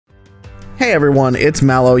Hey everyone, it's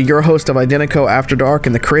Mallow, your host of Identico After Dark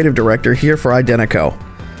and the creative director here for Identico.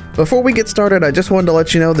 Before we get started, I just wanted to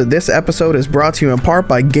let you know that this episode is brought to you in part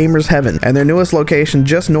by Gamers Heaven and their newest location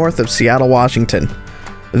just north of Seattle, Washington.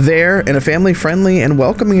 There, in a family-friendly and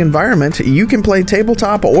welcoming environment, you can play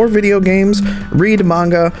tabletop or video games, read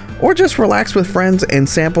manga, or just relax with friends and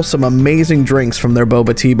sample some amazing drinks from their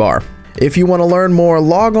boba tea bar. If you want to learn more,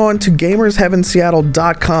 log on to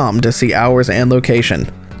gamersheavenseattle.com to see hours and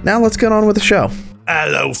location. Now let's get on with the show.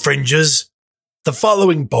 Hello, Fringers. The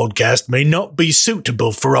following podcast may not be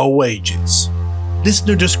suitable for all ages.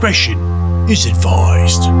 Listener discretion is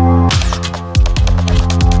advised.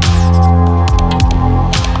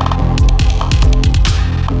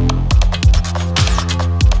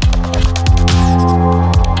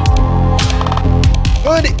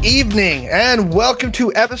 Good evening, and welcome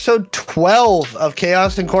to episode 12 of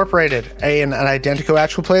Chaos Incorporated, an Identico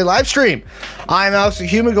actual play live stream. I'm Alex the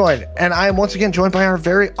Humagoid, and I am once again joined by our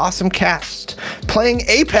very awesome cast, playing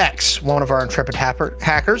Apex, one of our intrepid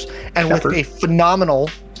hackers, and with a phenomenal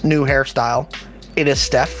new hairstyle, it is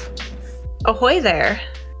Steph. Ahoy there.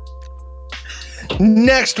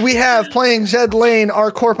 Next, we have playing Zed Lane,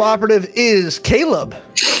 our corp operative is Caleb.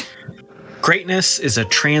 Greatness is a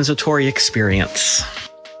transitory experience.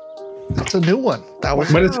 That's a new one. That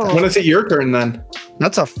was when is it your turn then?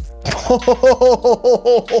 That's a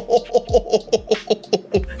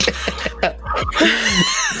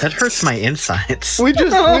That hurts my insides. we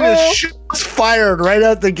just shots fired right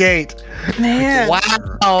out the gate. Man.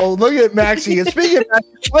 Wow, look at Maxie. And speaking of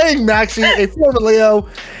Maxie, playing Maxie, a former Leo,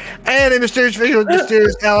 and a mysterious figure with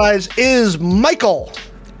mysterious allies is Michael.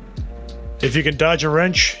 If you can dodge a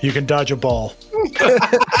wrench, you can dodge a ball.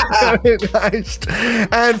 Nice.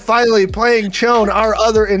 And finally, playing Chone, our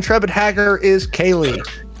other intrepid hacker is Kaylee.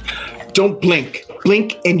 Don't blink.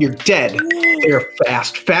 Blink and you're dead. They are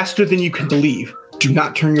fast. Faster than you can believe. Do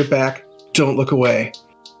not turn your back. Don't look away.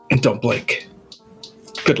 And don't blink.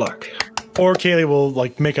 Good luck. Or Kaylee will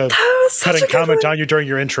make a cutting comment on you during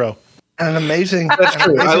your intro. An amazing. That's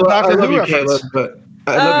true. I love you, Caleb, but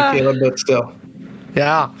still.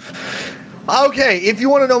 Yeah. Okay, if you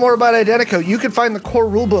want to know more about Identico, you can find the core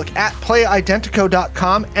rulebook at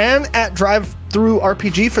playidentico.com and at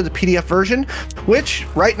DriveThruRPG for the PDF version, which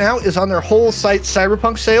right now is on their whole site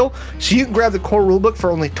Cyberpunk sale. So you can grab the core rulebook for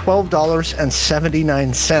only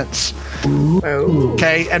 $12.79.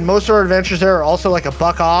 Okay, and most of our adventures there are also like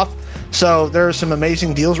 $1 off. So there are some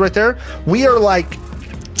amazing deals right there. We are like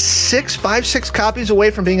 6 copies away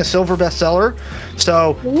from being a silver bestseller.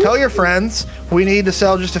 So tell your friends. We need to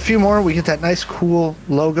sell just a few more. We get that nice, cool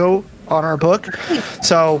logo on our book.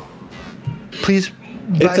 So please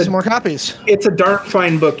buy some more copies. It's a darn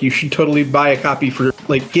fine book. You should totally buy a copy for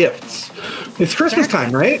gifts. It's Christmas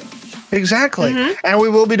time, right? Exactly. Mm-hmm. And we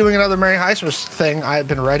will be doing another Merry Highsmith thing. I've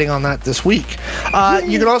been writing on that this week.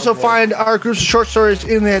 You can also find our groups of short stories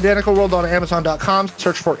in the Identical World on Amazon.com.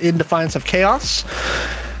 Search for In Defiance of Chaos.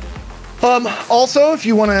 Also, if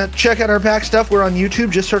you want to check out our back stuff, we're on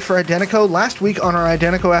YouTube. Just search for Identico. Last week on our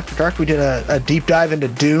Identico After Dark, we did a deep dive into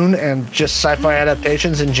Dune and just sci-fi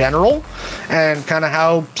adaptations in general and kind of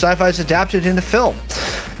how sci-fi is adapted into film.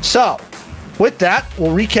 So, with that,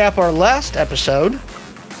 we'll recap our last episode.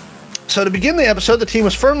 So to begin the episode, the team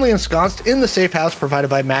was firmly ensconced in the safe house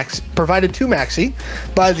provided to Maxie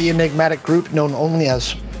by the enigmatic group known only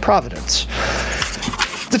as Providence.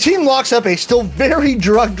 The team locks up a still very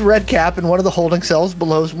drugged Redcap in one of the holding cells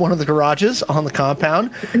below one of the garages on the compound.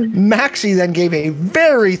 Maxie then gave a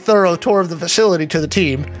very thorough tour of the facility to the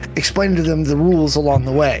team, explaining to them the rules along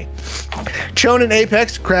the way. Chone and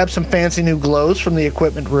Apex grab some fancy new glows from the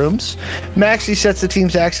equipment rooms. Maxie sets the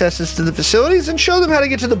team's accesses to the facilities and show them how to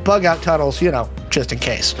get to the bug-out tunnels, just in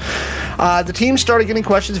case. The team started getting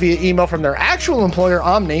questions via email from their actual employer,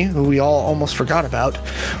 Omni, who we all almost forgot about,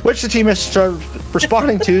 which the team has started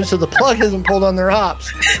responding to, so the plug isn't pulled on their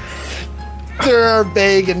ops. They're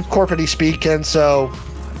vague and corporate-y speak, and so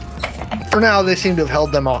for now, they seem to have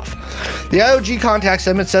held them off. The IOG contacts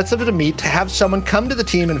them and sets up a meet to have someone come to the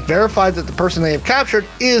team and verify that the person they have captured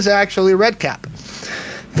is actually Redcap.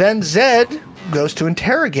 Then Zed goes to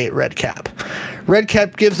interrogate Redcap.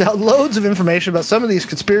 Redcap gives out loads of information about some of these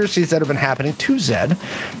conspiracies that have been happening to Zed.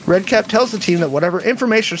 Redcap tells the team that whatever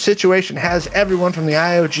information or situation has everyone from the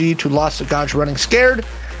IOG to Las Vegas running scared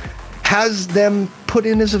has them put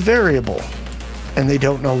in as a variable, and they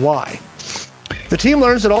don't know why. The team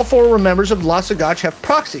learns that all 4 members of Las Vegas have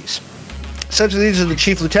proxies. Essentially, these are the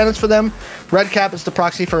chief lieutenants for them. Redcap is the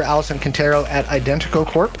proxy for Allison Quintero at Identico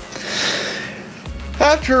Corp.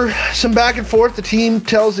 After some back and forth, the team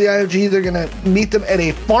tells the IOG they're going to meet them at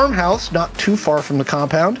a farmhouse not too far from the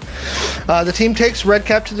compound. The team takes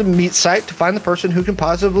Redcap to the meet site to find the person who can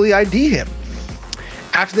possibly ID him.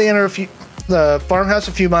 After they enter the farmhouse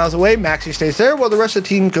a few miles away, Maxie stays there while the rest of the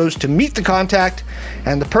team goes to meet the contact,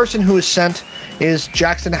 and the person who is sent is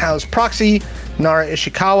Jackson Howe's proxy, Nara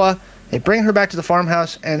Ishikawa. They bring her back to the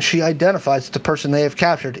farmhouse, and she identifies that the person they have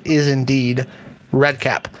captured is indeed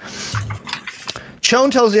Redcap.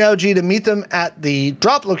 Chone tells the IOG to meet them at the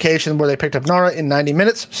drop location where they picked up Nara in 90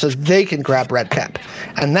 minutes so they can grab Redcap.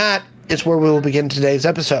 And that is where we will begin today's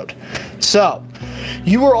episode. So,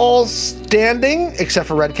 you are all standing, except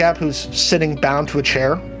for Redcap, who's sitting bound to a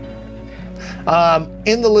chair,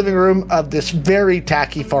 in the living room of this very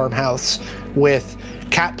tacky farmhouse with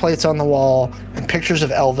cat plates on the wall and pictures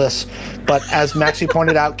of Elvis. But as Maxie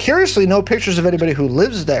pointed out, curiously, no pictures of anybody who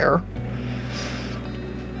lives there,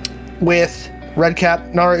 with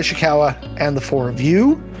Redcap, Nara Ishikawa, and the four of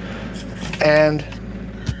you. And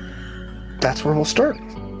that's where we'll start.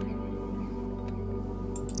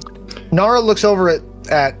 Nara looks over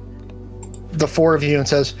at the four of you and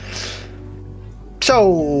says, "So,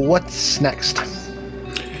 what's next?"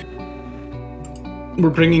 We're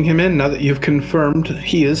bringing him in now that you've confirmed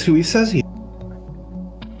he is who he says he is.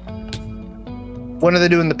 When are they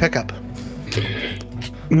doing the pickup?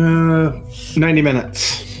 90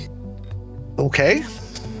 minutes. Okay.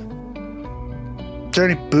 Is there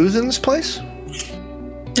any booze in this place?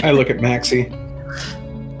 I look at Maxie.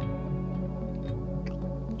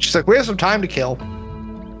 She's like, we have some time to kill.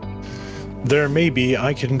 There may be.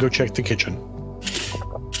 I can go check the kitchen.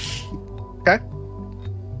 Okay.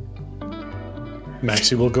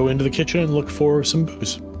 Maxie will go into the kitchen and look for some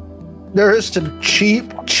booze. There is some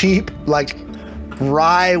cheap, like,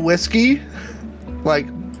 rye whiskey. Like,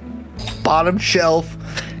 bottom shelf,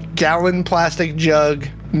 gallon plastic jug,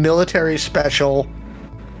 military special.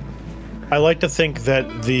 I like to think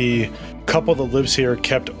that the couple that lives here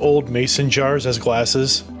kept old mason jars as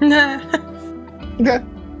glasses. Okay.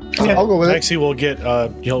 I'll go with it. Maxie will get,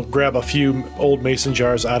 he'll grab a few old mason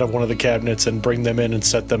jars out of one of the cabinets and bring them in and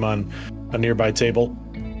set them on a nearby table.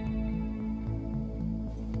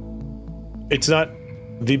 It's not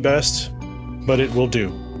the best, but it will do.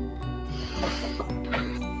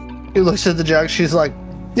 He looks at the jug. She's like,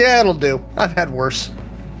 yeah, it'll do. I've had worse.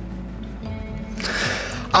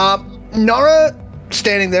 Nara,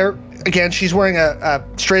 standing there, again, she's wearing a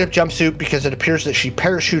straight-up jumpsuit because it appears that she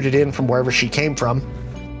parachuted in from wherever she came from.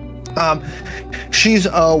 She's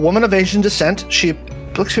a woman of Asian descent. She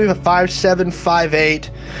looks to be a 5'7", 5'8",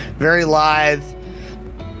 very lithe.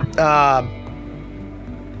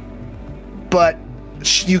 But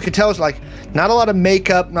you could tell it's like not a lot of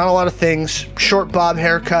makeup, not a lot of things. Short bob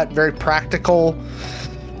haircut, very practical.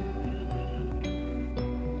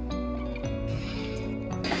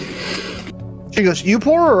 She goes, you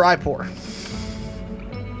pour or I pour?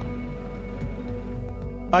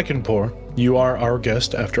 I can pour. You are our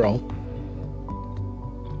guest, after all.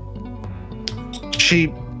 She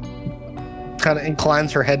kind of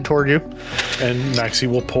inclines her head toward you. And Maxie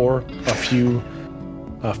will pour a few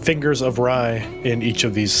fingers of rye in each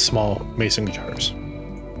of these small mason jars.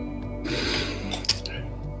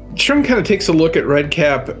 Shun kind of takes a look at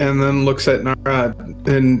Redcap and then looks at Nara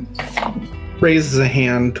and raises a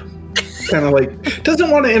hand. Kind of like, doesn't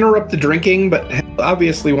want to interrupt the drinking, but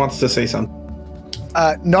obviously wants to say something.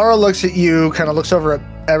 Nara looks at you, kind of looks over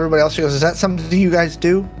at everybody else. She goes, is that something you guys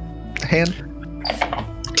do? Hand?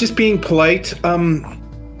 Just being polite.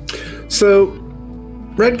 So,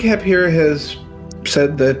 Redcap here has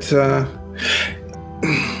said that,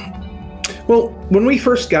 well, when we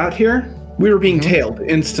first got here, we were being tailed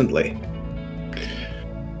instantly.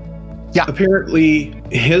 Yeah. Apparently,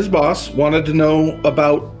 his boss wanted to know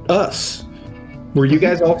about us. Were you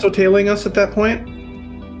guys also tailing us at that point?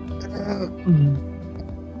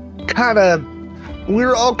 We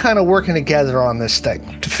were all kind of working together on this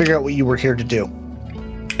thing to figure out what you were here to do.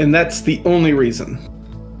 And that's the only reason.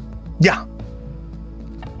 Yeah.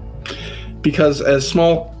 Because a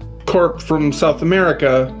small corp from South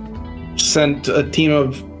America sent a team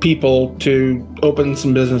of people to open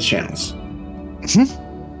some business channels.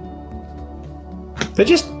 That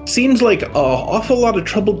just seems like an awful lot of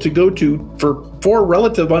trouble to go to for four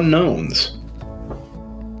relative unknowns.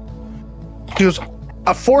 He goes,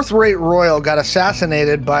 a fourth-rate royal got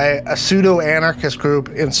assassinated by a pseudo-anarchist group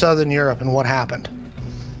in Southern Europe, and what happened?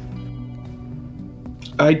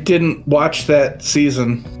 I didn't watch that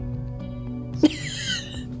season.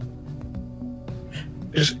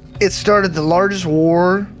 It started the largest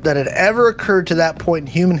war that had ever occurred to that point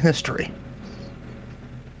in human history.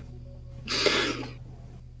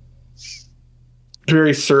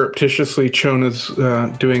 Very surreptitiously, Chon is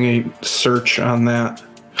doing a search on that.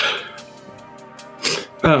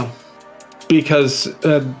 Oh, because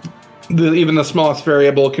even the smallest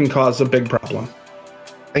variable can cause a big problem.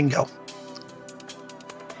 Bingo.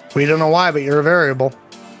 We don't know why, but you're a variable.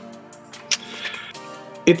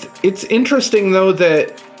 It's interesting though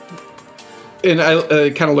that, and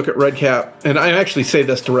I kind of look at Redcap, and I actually say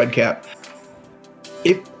this to Redcap.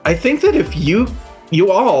 I think that if you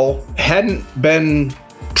all hadn't been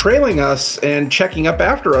trailing us and checking up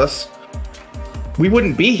after us, we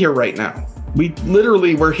wouldn't be here right now.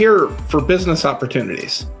 We're here for business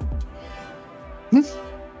opportunities.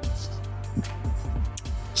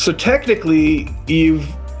 So technically,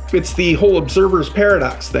 it's the whole observer's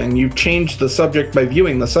paradox thing. You've changed the subject by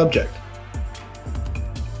viewing the subject.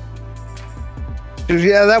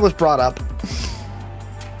 Yeah, that was brought up.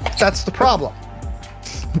 That's the problem.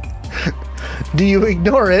 Do you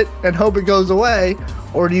ignore it and hope it goes away,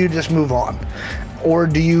 or do you just move on? Or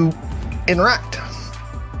do you interact?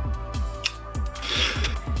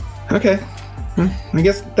 Okay. I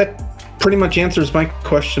guess that pretty much answers my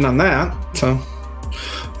question on that.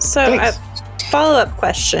 So a follow-up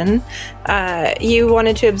question. You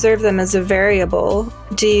wanted to observe them as a variable.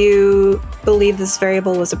 Do you believe this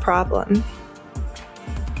variable was a problem?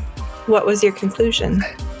 What was your conclusion?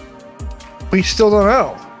 We still don't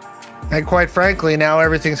know. And quite frankly, now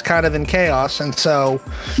everything's kind of in chaos, and so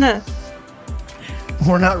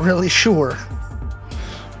we're not really sure.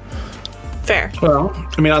 Fair. Well,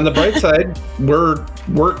 I mean, on the bright side,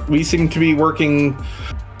 we seem to be working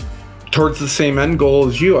towards the same end goal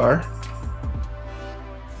as you are.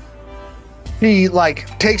 She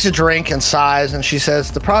takes a drink and sighs, and she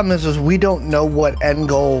says, "The problem is we don't know what end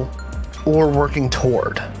goal we're working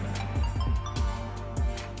toward."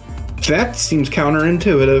 That seems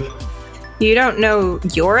counterintuitive. You don't know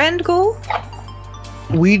your end goal?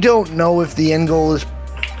 We don't know if the end goal is...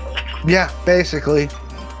 Yeah, basically.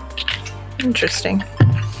 Interesting.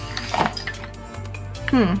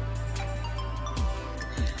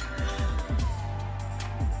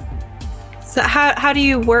 So how do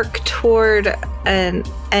you work toward an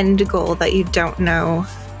end goal that you don't know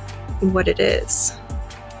what it is?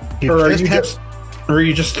 Or are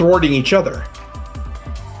you just thwarting each other?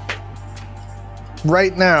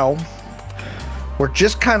 Right now, we're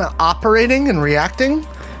just kind of operating and reacting,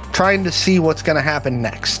 trying to see what's going to happen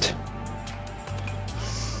next.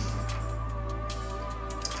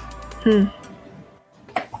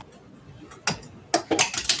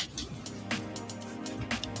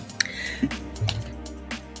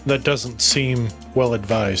 That doesn't seem well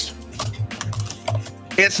advised.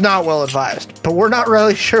 It's not well advised, but we're not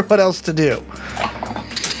really sure what else to do.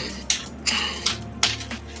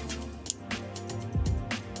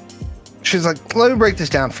 She's like, let me break this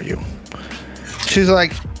down for you. She's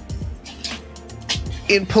like,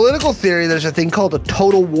 in political theory, there's a thing called a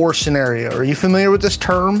total war scenario. Are you familiar with this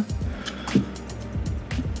term?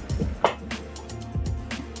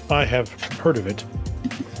 I have heard of it.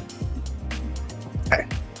 Okay.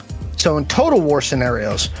 So in total war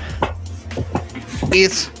scenarios,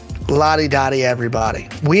 it's la-di-da-di everybody.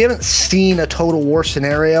 We haven't seen a total war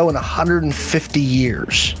scenario in 150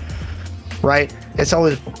 years, right? It's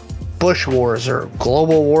always Bush wars or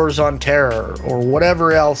global wars on terror or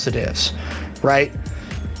whatever else it is, right?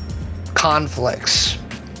 Conflicts,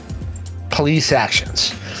 police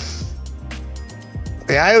actions.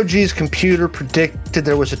 The IOG's computer predicted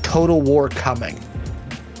there was a total war coming.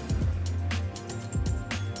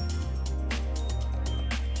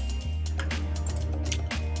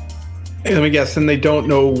 Let me guess, and they don't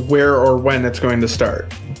know where or when it's going to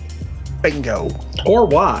start. Bingo. Or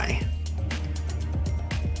why.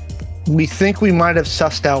 We think we might have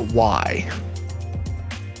sussed out why.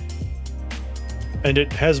 And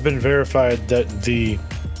it has been verified that the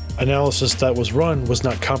analysis that was run was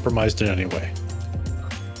not compromised in any way.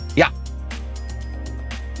 Yeah.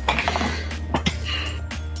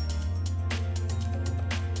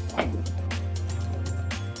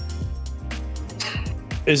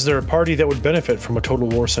 Is there a party that would benefit from a total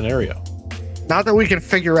war scenario? Not that we can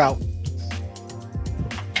figure out.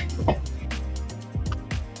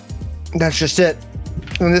 That's just it.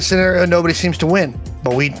 In this scenario, nobody seems to win.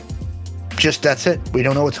 But that's it. We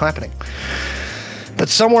don't know what's happening. But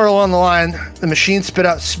somewhere along the line, the machine spit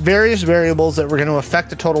out various variables that were going to affect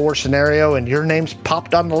the total war scenario, and your name's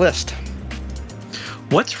popped on the list.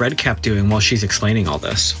 What's Redcap doing while she's explaining all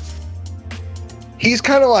this? He's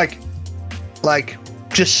kind of like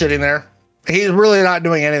just sitting there. He's really not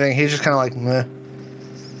doing anything. He's just kind of like, meh.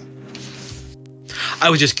 I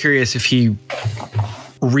was just curious if he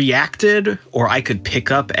reacted, or I could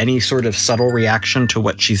pick up any sort of subtle reaction to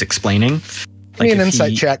what she's explaining. Give me an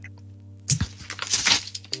insight check.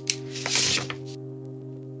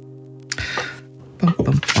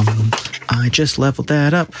 I just leveled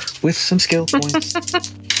that up with some skill points.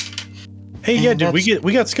 Hey, yeah, dude,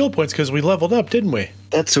 we got skill points because we leveled up, didn't we?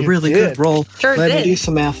 That's a really good roll. Sure Let did. me do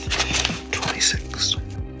some math. 26.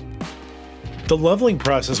 The leveling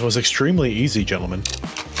process was extremely easy, gentlemen.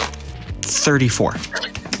 34.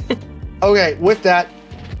 Okay, with that,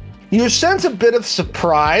 you sense a bit of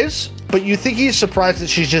surprise, but you think he's surprised that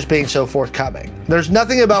she's just being so forthcoming. There's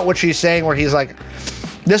nothing about what she's saying where he's like,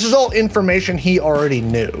 this is all information he already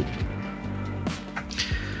knew.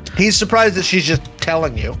 He's surprised that she's just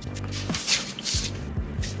telling you.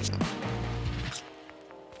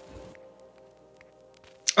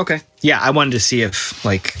 Okay. Yeah, I wanted to see if,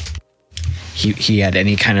 like, he had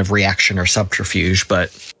any kind of reaction or subterfuge,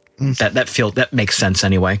 but that makes sense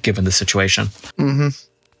anyway, given the situation. Mm-hmm.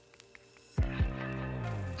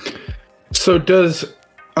 So does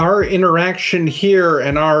our interaction here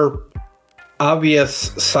and our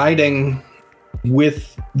obvious siding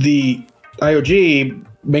with the IOG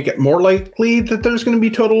make it more likely that there's going to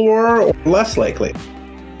be total war, or less likely?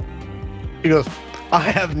 He goes, I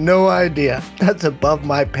have no idea. That's above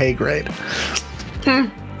my pay grade.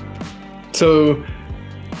 So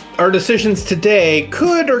our decisions today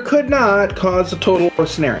could or could not cause a total war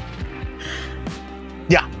scenario.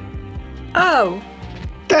 Yeah. Oh,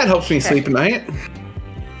 That helps me sleep at night.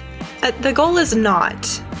 the goal is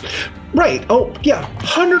not. Right. Oh, yeah.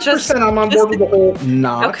 100% I'm on board with the whole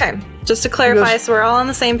not. Okay, just to clarify, so we're all on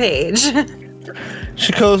the same page.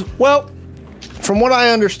 She goes, well, from what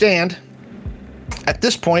I understand, at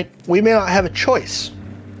this point, we may not have a choice.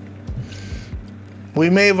 We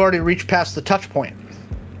may have already reached past the touch point.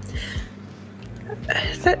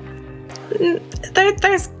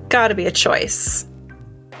 There's got to be a choice,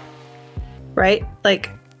 right? Like,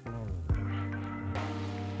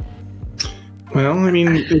 Well, I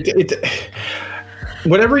mean,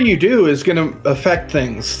 whatever you do is going to affect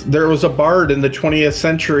things. There was a bard in the 20th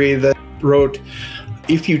century that wrote,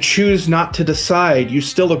 if you choose not to decide, you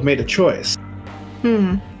still have made a choice.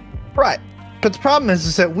 Right. But the problem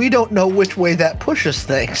is that we don't know which way that pushes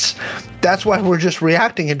things. That's why we're just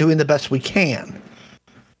reacting and doing the best we can.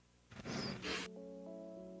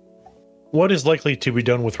 What is likely to be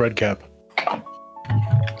done with Redcap? I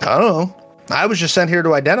don't know. I was just sent here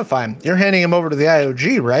to identify him. You're handing him over to the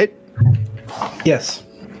IOG, right? Yes.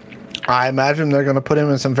 I imagine they're going to put him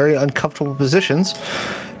in some very uncomfortable positions.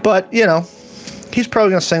 But, you know, he's probably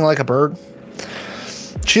going to sing like a bird.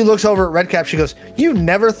 She looks over at Redcap. She goes, you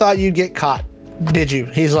never thought you'd get caught, did you?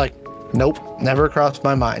 He's like, nope, never crossed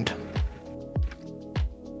my mind.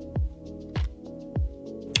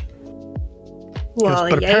 well,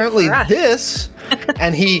 But yay apparently for us. this,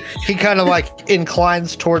 and he kind of like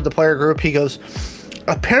inclines toward the player group. He goes,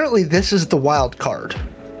 apparently this is the wild card.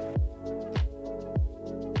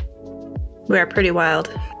 We are pretty wild.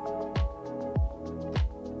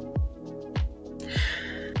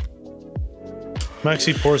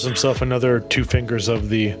 Maxie pours himself another 2 fingers of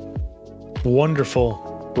the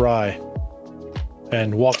wonderful rye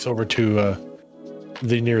and walks over to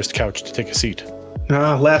the nearest couch to take a seat.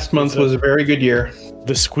 Last month was a very good year.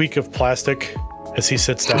 The squeak of plastic as he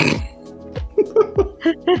sits down.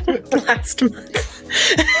 Last month.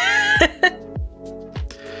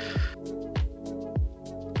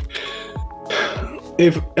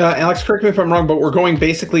 If Alex, correct me if I'm wrong, but we're going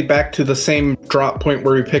basically back to the same drop point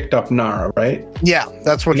where we picked up Nara, right? Yeah,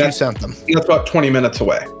 that's what you sent them. That's about 20 minutes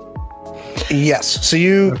away. Yes. So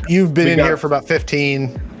you've been in here for about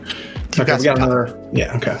 15. Okay, we got another.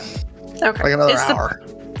 Yeah. Okay. Okay. Like another hour.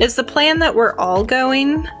 Is the plan that we're all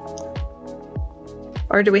going?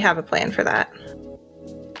 Or do we have a plan for that?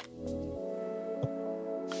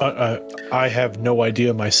 I have no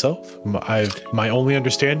idea myself. My only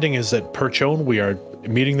understanding is that per Chone, we are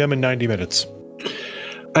meeting them in 90 minutes.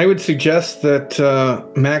 I would suggest that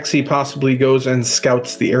Maxie possibly goes and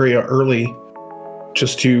scouts the area early,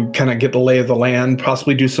 just to kind of get the lay of the land,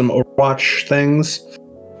 possibly do some Overwatch things,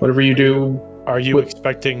 whatever you do. Are you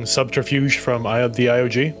expecting subterfuge from the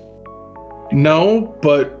IOG? No,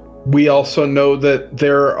 but we also know that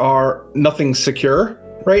there are nothing secure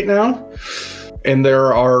right now, and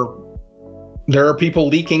there are people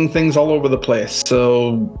leaking things all over the place.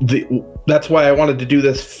 So that's why I wanted to do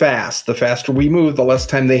this fast. The faster we move, the less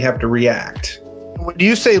time they have to react. When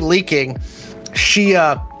you say leaking, she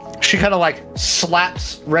kind of like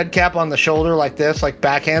slaps Redcap on the shoulder like this, like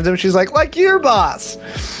backhands him. She's like your boss.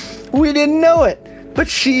 We didn't know it, but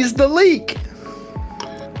she's the leak.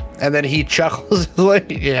 And then he chuckles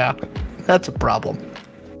like, yeah, that's a problem.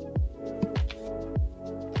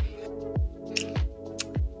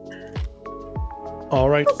 All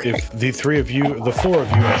right. Okay. If the four of you,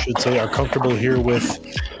 I should say, are comfortable here with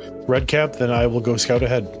Redcap, then I will go scout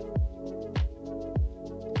ahead.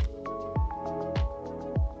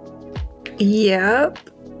 Yep.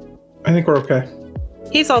 I think we're okay.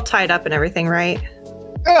 He's all tied up and everything, right?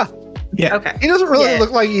 Yeah, Yeah. Okay. he doesn't really Yeah.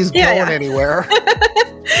 look like he's Yeah, going yeah. anywhere.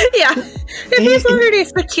 Yeah. If he's already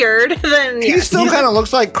secured, then He yeah. still kind of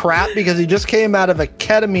looks like crap because he just came out of a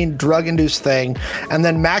ketamine drug-induced thing, and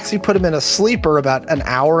then Maxie put him in a sleeper about an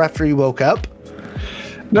hour after he woke up.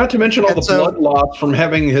 Not to mention all And the so- blood loss from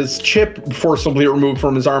having his chip forcibly removed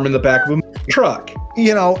from his arm in the back of a truck.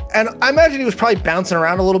 You know, and I imagine he was probably bouncing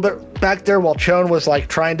around a little bit back there while Chone was like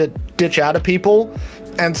trying to ditch out of people.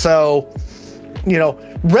 And so, you know,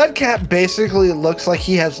 Redcap basically looks like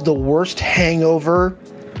he has the worst hangover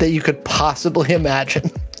that you could possibly imagine.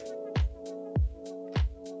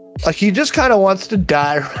 Like he just kind of wants to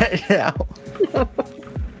die right now.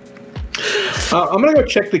 I'm going to go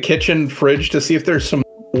check the kitchen fridge to see if there's some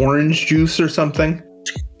orange juice or something.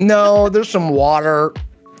 No, there's some water.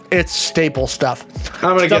 It's staple stuff.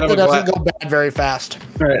 I'm going to get Stuff him that a doesn't glass. go bad very fast.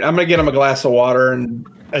 All right, I'm going to get him a glass of water and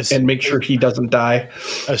As, make sure he doesn't die.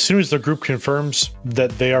 as soon as the group confirms that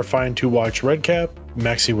they are fine to watch Redcap,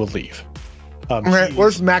 Maxie will leave. Right,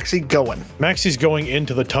 where's Maxie going? Maxie's going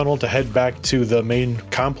into the tunnel to head back to the main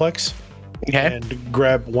complex Okay. and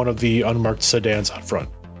grab one of the unmarked sedans out front.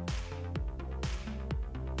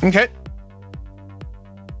 Okay.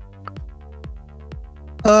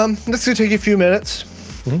 This is gonna take you a few minutes.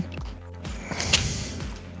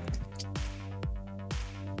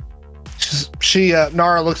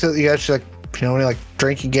 Nara looks at you guys. She's like, you know, any like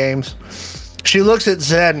drinking games? She looks at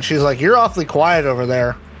Zed and she's like, "You're awfully quiet over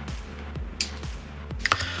there."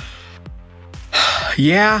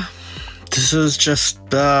 Yeah, this is just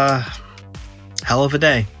hell of a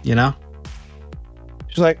day, you know?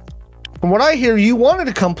 She's like, "From what I hear, you wanted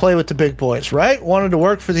to come play with the big boys, right? Wanted to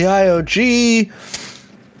work for the IOG.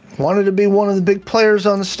 Wanted to be one of the big players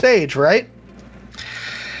on the stage, right?"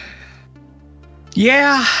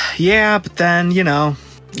 Yeah, but then, you know,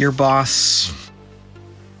 your boss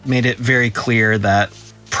made it very clear that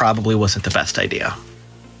probably wasn't the best idea.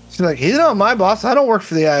 She's like, "He's not my boss. I don't work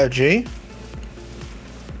for the IOG."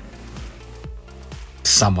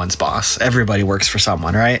 Someone's boss. Everybody works for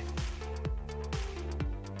someone, right?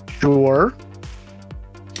 Sure.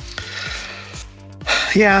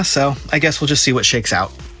 Yeah, so I guess we'll just see what shakes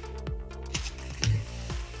out.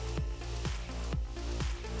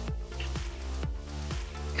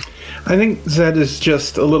 I think Zed is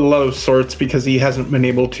just a little out of sorts because he hasn't been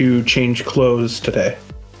able to change clothes today.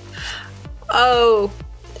 Oh,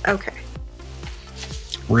 okay.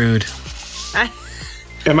 Rude.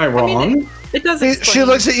 Am I wrong? It does She explain.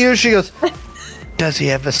 looks at you. She goes, "Does he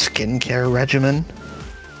have a skincare regimen?"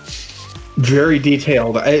 Very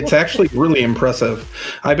detailed. It's actually really impressive.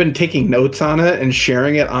 I've been taking notes on it and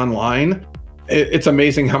sharing it online. It's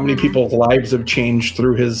amazing how many people's lives have changed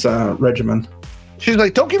through his regimen. She's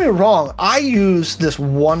like, "Don't get me wrong. I use this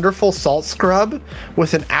wonderful salt scrub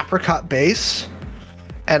with an apricot base,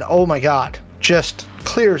 and oh my god, just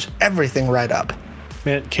clears everything right up."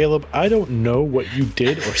 Man, Caleb, I don't know what you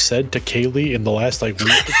did or said to Kaylee in the last week or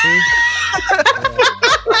two.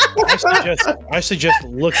 I suggest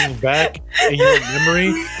looking back in your memory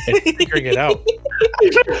and figuring it out.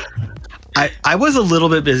 I was a little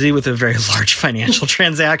bit busy with a very large financial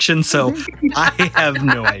transaction, so I have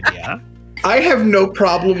no idea. I have no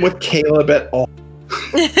problem with Caleb at all.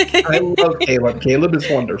 I love Caleb. Caleb is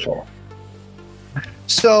wonderful.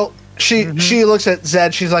 So she looks at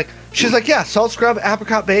Zed. She's like, "Yeah, salt scrub,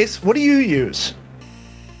 apricot base. What do you use?"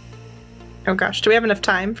 Oh gosh, do we have enough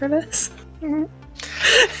time for this? See,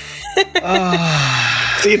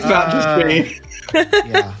 it's not just me.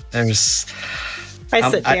 Yeah, there's. I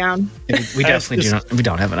sit down. We definitely do not. We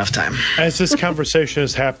don't have enough time. As this conversation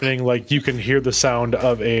is happening, like you can hear the sound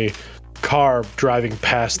of a car driving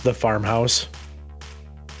past the farmhouse.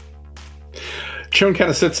 Chone kind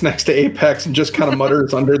of sits next to Apex and just kind of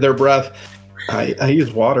mutters under their breath, I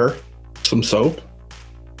use water, some soap.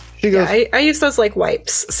 She goes, Yeah, I use those like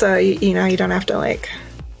wipes, so you know you don't have to like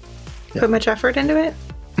put much effort into it.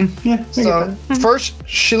 Yeah. So first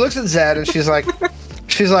she looks at Zed and she's like,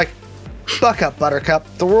 "Buck up, Buttercup.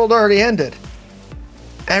 The world already ended.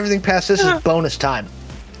 Everything past this is bonus time."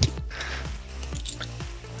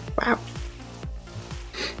 Wow.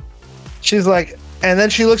 She's like, and then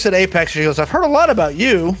she looks at Apex and she goes, "I've heard a lot about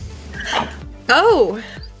you." Oh,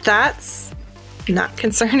 that's not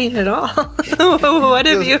concerning at all. What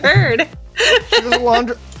have you heard?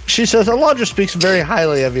 She says Alondra speaks very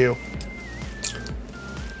highly of you.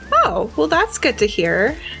 Oh, well, that's good to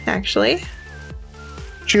hear, actually.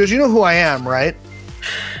 She goes, you know who I am, right?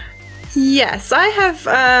 Yes, I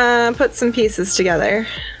have put some pieces together.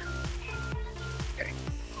 Okay.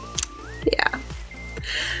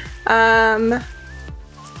 Yeah.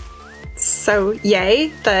 So, yay,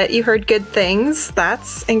 that you heard good things.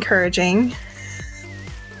 That's encouraging.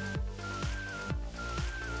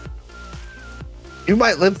 You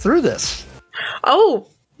might live through this. Oh,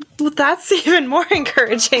 well, that's even more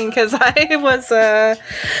encouraging because I was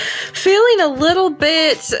feeling a little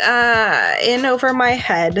bit in over my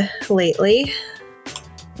head lately.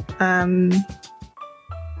 You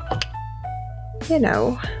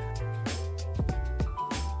know.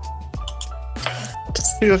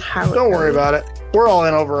 She goes, don't worry about it. We're all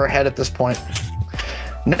in over our head at this point.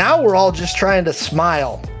 Now we're all just trying to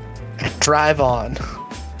smile and drive on.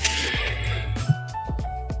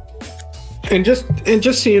 And just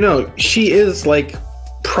so you know, she is like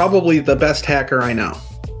probably the best hacker I know.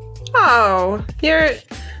 Oh, you're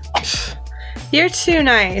too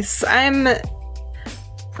nice. I'm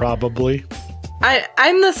Probably.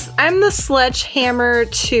 I'm the sledgehammer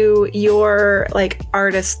to your like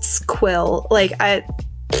artist's quill. Like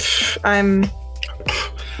I'm.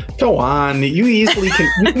 Go on, you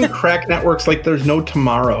can crack networks like there's no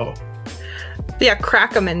tomorrow. Yeah,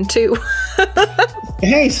 crack them in too.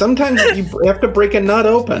 Hey, sometimes you have to break a nut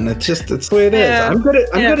open. It's the way it is. Yeah. I'm good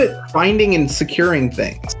at finding and securing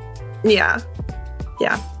things. Yeah.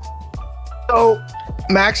 So,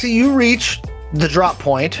 Maxie, you reach the drop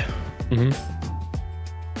point. Mhm.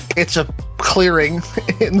 It's a clearing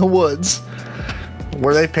in the woods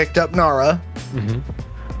where they picked up Nara. Mm-hmm.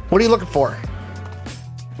 What are you looking for?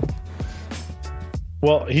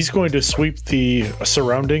 Well, he's going to sweep the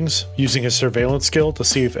surroundings using his surveillance skill to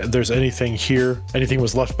see if there's anything here, anything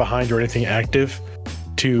was left behind or anything active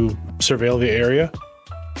to surveil the area.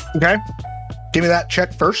 Okay. Give me that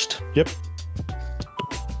check first. Yep.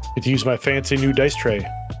 Get to use my fancy new dice tray.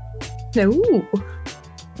 Ooh.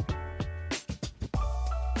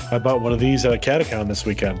 I bought one of these at a Catacon this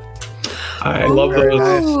weekend. I love Very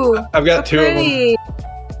those. nice. I've got two of them. Pretty.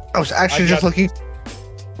 I was actually just looking.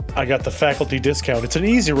 I got the faculty discount. It's an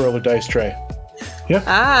easy roller dice tray.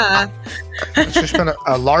 Ah. I just spent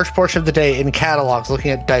a large portion of the day in catalogs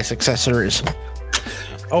looking at dice accessories.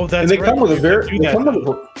 Oh, that's And they right. come with You can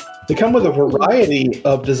do they come with a variety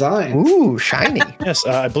of designs. Ooh, shiny. Yes,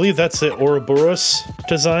 I believe that's the Ouroboros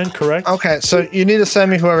design, correct? Okay, so you need to send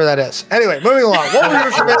me whoever that is. Anyway, moving along. What was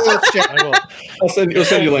your surveillance check? I will. I'll send you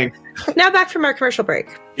a link. Now back from our commercial break.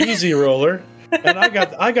 Easy roller. And I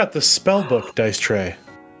got the spellbook dice tray.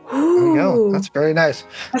 There you go. That's very nice.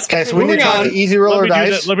 That's Okay, so we need to Moving talk on. the easy roller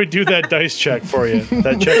dice. Let me do that dice check for you.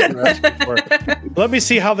 That check you're asking for. Let me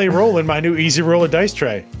see how they roll in my new easy roller dice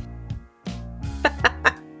tray.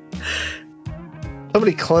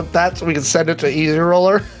 Somebody clip that so we can send it to Easy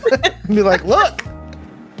Roller and be like, look,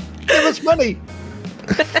 give us money.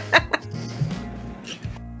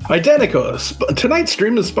 Identico. Tonight's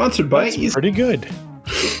stream is sponsored by That's Easy. pretty good.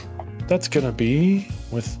 That's gonna be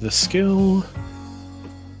with the skill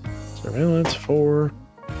surveillance 4.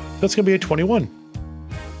 That's gonna be a 21.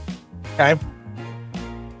 Okay.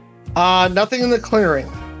 Nothing in the clearing.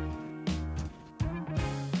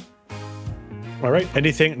 All right.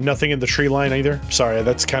 Nothing in the tree line either. Sorry,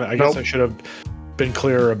 that's kind of. I guess Nope. I should have been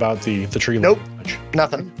clearer about the tree Nope. line.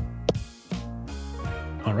 Nothing.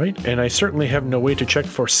 All right, and I certainly have no way to check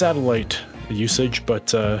for satellite usage,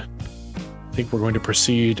 but I think we're going to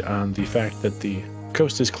proceed on the fact that the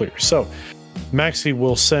coast is clear. So, Maxie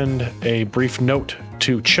will send a brief note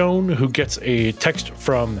to Chone, who gets a text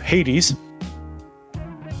from Hades.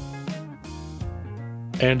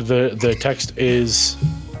 And the text is,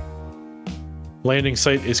 landing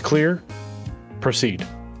site is clear, proceed.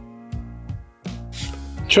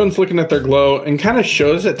 Chun's looking at their glow and kind of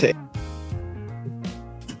shows it to.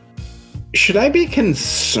 Should I be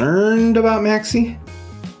concerned about Maxie?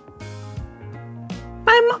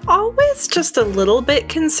 I'm always just a little bit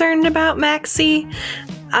concerned about Maxie.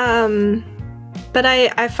 But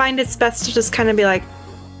I find it's best to just kind of be like,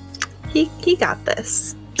 he got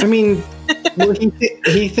this. I mean, well,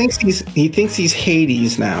 he thinks he's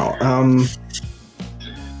Hades now.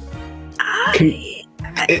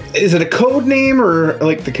 Is it a code name or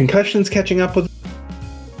like the concussion's catching up with?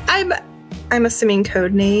 I'm assuming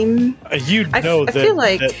code name. You know I feel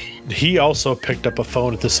like that he also picked up a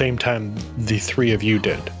phone at the same time the three of you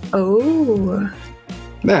did. Oh.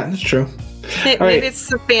 Yeah, that's true. Maybe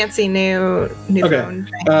it's a fancy new phone.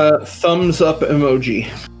 Thumbs up emoji.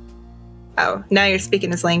 Oh, now you're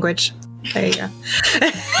speaking his language. There you go.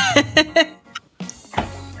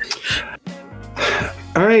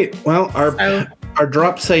 All right. Well, our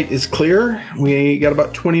drop site is clear. We got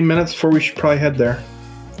about 20 minutes before we should probably head there.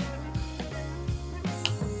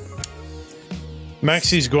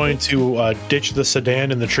 Maxie's going to ditch the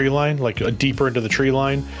sedan in the tree line, like deeper into the tree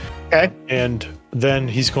line. Okay. And then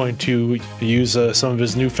he's going to use some of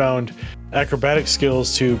his newfound acrobatic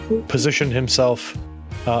skills to position himself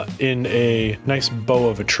in a nice bow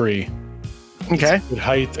of a tree. Okay. Good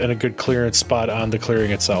height and a good clearance spot on the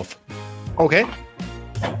clearing itself. Okay.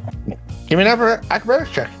 Give me an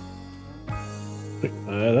acrobatics check.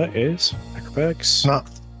 That is acrobatics. Not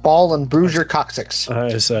fall and bruise your coccyx.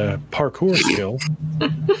 Is a parkour skill.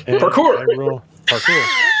 Parkour! I roll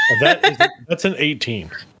parkour. That's an 18.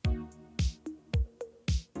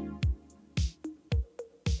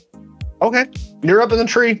 Okay. You're up in the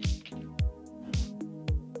tree.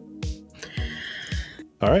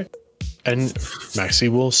 All right. And Maxie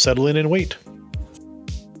will settle in and wait.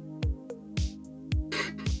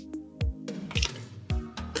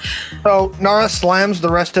 So Nara slams the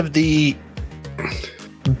rest of the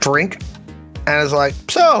drink and is like,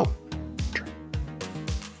 so,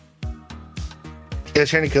 you guys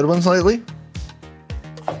hear any good ones lately?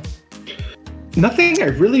 Nothing I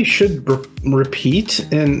really should repeat.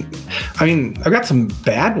 And I mean, I've got some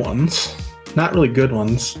bad ones, not really good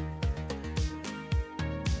ones.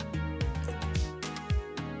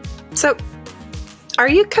 So, are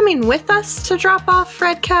you coming with us to drop off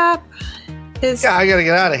Redcap? Yeah, I gotta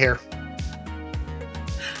get out of here.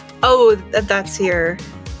 Oh, that's your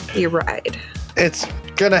ride. It's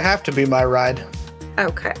gonna have to be my ride.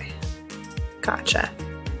 Okay. Gotcha.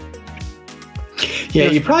 Yeah,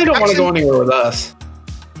 you probably don't want to go anywhere with us.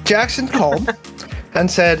 Jackson called and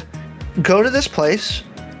said, go to this place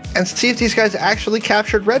and see if these guys actually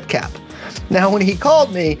captured Redcap. Now, when he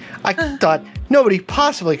called me, I thought nobody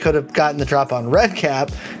possibly could have gotten the drop on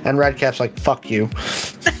Redcap, and Redcap's like, fuck you.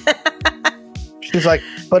 She's like,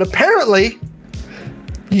 but apparently,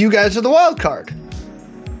 you guys are the wild card,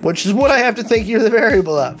 which is what I have to think you're the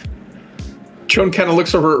variable of. Joan kind of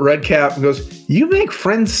looks over at Redcap and goes, you make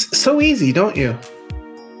friends so easy, don't you?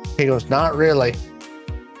 He goes, not really.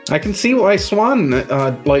 I can see why Swan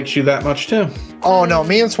likes you that much, too. Oh, no,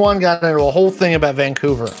 me and Swan got into a whole thing about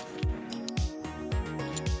Vancouver.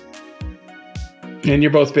 And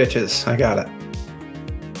you're both bitches. I got it.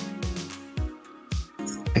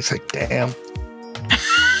 He's like, damn.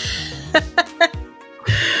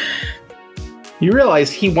 You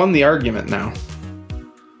realize he won the argument now.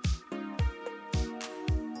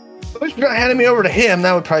 If you're handing me over to him,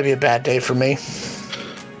 that would probably be a bad day for me.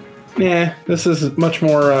 Yeah, this is much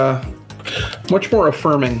more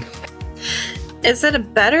affirming. Is it a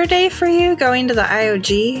better day for you going to the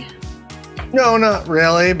IOG? No, not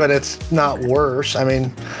really, but it's not worse. I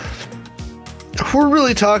mean, we're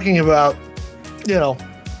really talking about,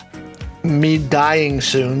 me dying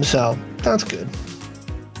soon, so that's good.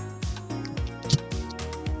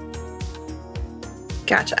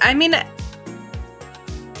 Gotcha. I mean,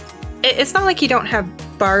 it's not like you don't have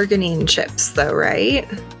bargaining chips, though, right?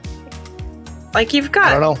 Like, you've got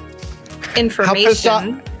I don't know.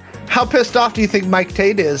 Information. How pissed off do you think Mike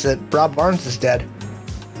Tate is that Rob Barnes is dead?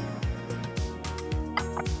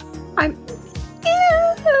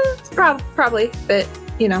 Probably, but,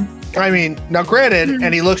 I mean, now granted,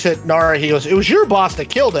 and he looks at Nara, he goes, it was your boss that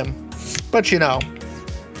killed him. But,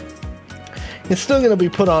 it's still going to be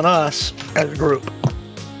put on us as a group.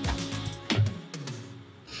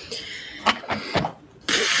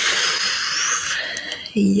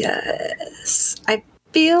 Yes. I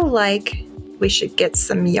feel like we should get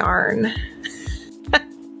some yarn.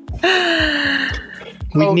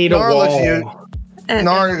 We need Nara a looks at you. wall.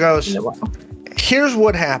 Nara goes, here's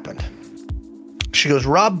what happened. She goes,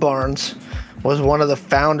 Rob Barnes was one of the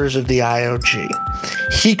founders of the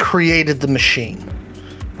IOG. He created the machine,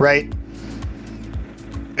 right?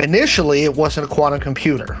 Initially, it wasn't a quantum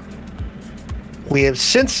computer. We have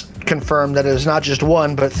since confirmed that it is not just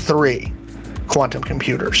one, but 3 quantum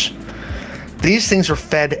computers. These things are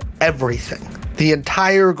fed everything, the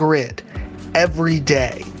entire grid, every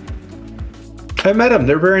day. I met them.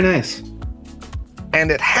 They're very nice.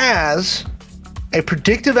 And it has a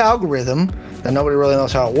predictive algorithm that nobody really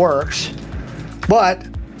knows how it works, but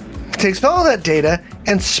it takes all that data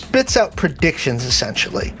and spits out predictions,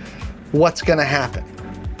 essentially. What's going to happen,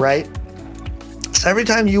 right? So every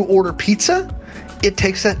time you order pizza, it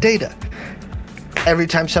takes that data. Every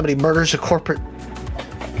time somebody murders a corporate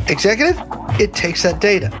executive, it takes that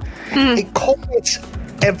data. It culminates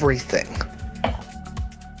everything.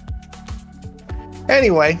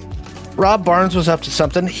 Anyway, Rob Barnes was up to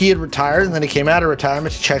something. He had retired, and then he came out of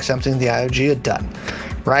retirement to check something the IOG had done,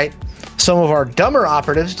 right? Some of our dumber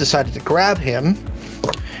operatives decided to grab him,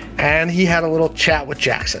 and he had a little chat with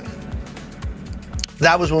Jackson.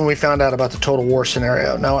 That was when we found out about the Total War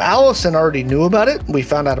scenario. Now, Allison already knew about it. We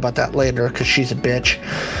found out about that later because she's a bitch.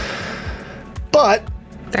 But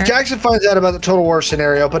fair. Jackson finds out about the Total War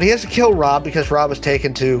scenario, but he has to kill Rob because Rob was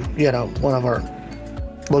taken to, one of our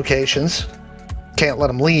locations. Can't let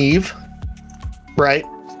him leave, right?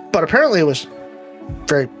 But apparently it was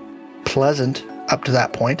very pleasant up to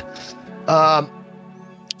that point.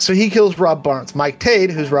 So he kills Rob Barnes. Mike Tade,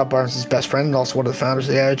 who's Rob Barnes' best friend and also one of the founders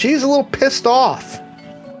of the IOG, is a little pissed off.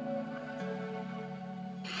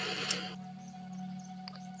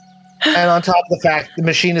 And on top of the fact, the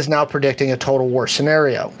machine is now predicting a Total War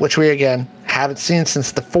scenario, which we, again, haven't seen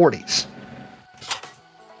since the 40s.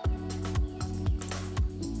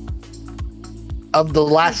 Of the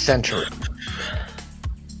last century.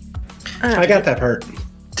 I got that part.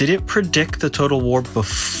 Did it predict the Total War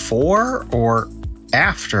before or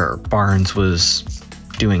after Barnes was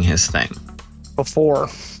doing his thing? Before.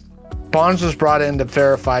 Barnes was brought in to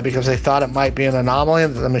verify because they thought it might be an anomaly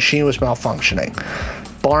and that the machine was malfunctioning.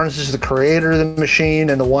 Barnes is the creator of the machine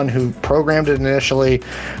and the one who programmed it initially,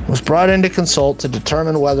 was brought in to consult to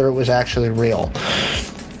determine whether it was actually real.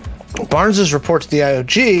 Barnes's report to the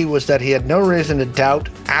IOG was that he had no reason to doubt,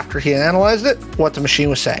 after he analyzed it, what the machine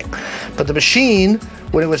was saying. But the machine,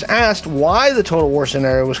 when it was asked why the Total War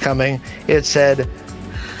scenario was coming, it said,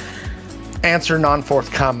 answer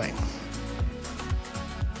non-forthcoming.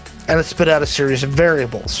 And it spit out a series of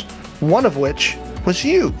variables, one of which was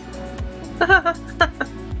you.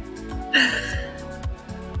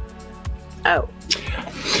 Oh.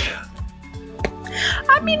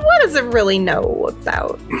 I mean, what does it really know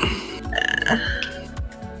about?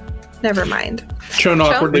 Never mind. Chon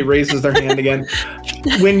awkwardly raises their hand again.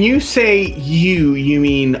 When you say you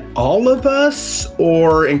mean all of us?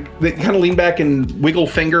 Or they kind of lean back and wiggle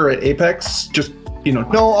finger at Apex? Just,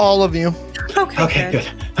 No, all of you. Okay, good.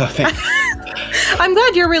 Oh, thanks. I'm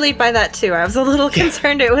glad you're relieved by that too. I was a little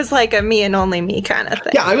concerned it was like a me and only me kind of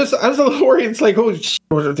thing. Yeah, I was a little worried. It's like, more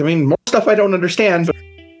stuff I don't understand, but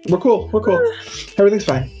we're cool. Everything's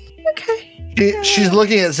fine. Okay. She's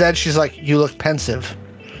looking at Zed. She's like, you look pensive.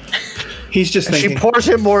 He's just thinking. She pours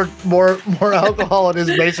him more alcohol in his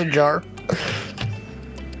mason jar.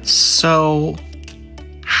 So,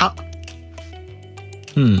 how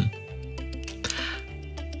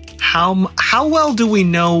well do we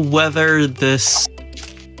know whether this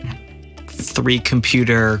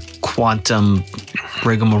 3-computer quantum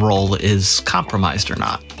rigmarole is compromised or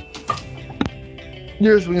not?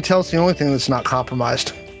 Near as we can tell, it's the only thing that's not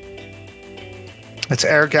compromised. It's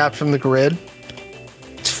air gapped from the grid.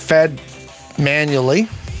 It's fed manually.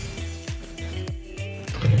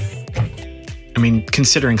 I mean,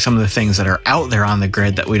 considering some of the things that are out there on the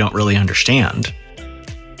grid that we don't really understand,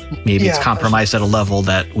 maybe it's compromised at a level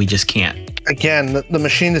that we just can't. Again, the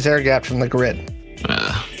machine is air gapped from the grid.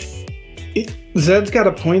 Zed's got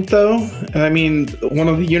a point, though. I mean, one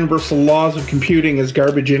of the universal laws of computing is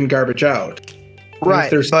garbage in, garbage out.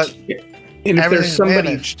 Right, if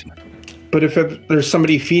there's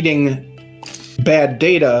somebody feeding bad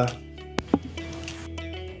data,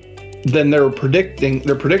 then their prediction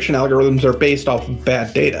algorithms are based off of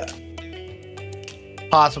bad data.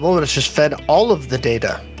 Possible, but it's just fed all of the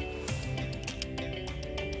data.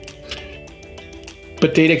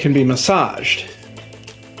 But data can be massaged.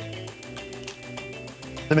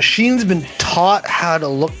 The machine's been taught how to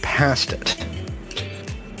look past it.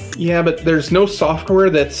 Yeah, but there's no software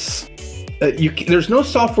that's there's no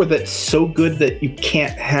software that's so good that you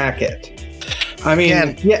can't hack it. I mean,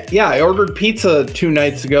 I ordered pizza 2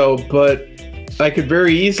 nights ago, but I could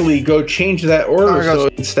very easily go change that order. So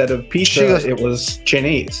instead of pizza, it was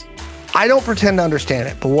Chinese. I don't pretend to understand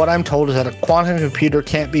it, but what I'm told is that a quantum computer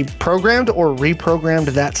can't be programmed or reprogrammed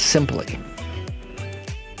that simply.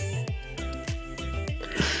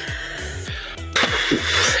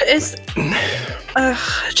 Is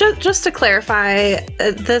just to clarify,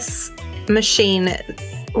 this machine,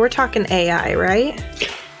 we're talking AI, right?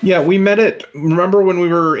 Yeah, we met it. Remember when we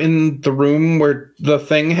were in the room where the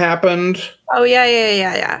thing happened? Oh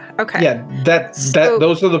yeah. Okay. Yeah,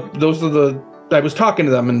 those are the. I was talking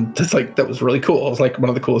to them, and it's like that was really cool. It was like one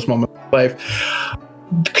of the coolest moments of my life.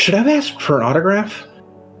 Should I have asked for an autograph?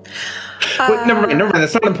 Never mind.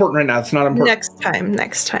 That's not important right now. It's not important.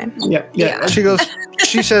 Next time. Yeah.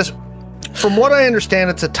 She says, from what I understand,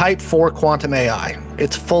 it's a Type 4 quantum AI.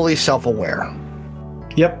 It's fully self-aware.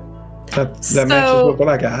 Yep. That matches with what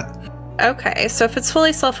I got. Okay, so if it's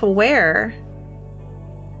fully self-aware,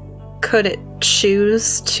 could it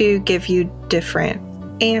choose to give you different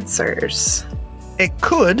answers? It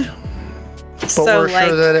could, but So, we're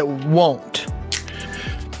sure that it won't.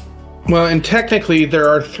 Well, and technically there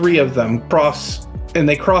are 3 of them and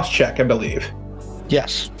they cross-check, I believe.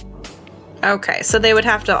 Yes. Okay, so they would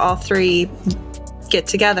have to all 3 get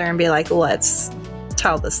together and be like, let's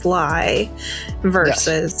tell this lie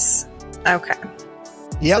versus... Okay.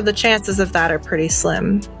 Yep. So the chances of that are pretty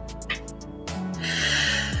slim.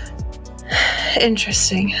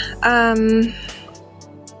 Interesting.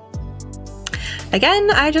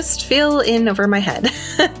 Again, I just feel in over my head.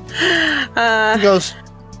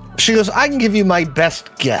 She goes, I can give you my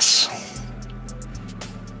best guess.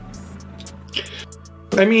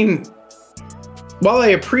 I mean, while I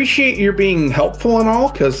appreciate your being helpful and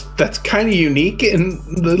all, because that's kind of unique in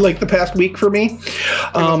the past week for me.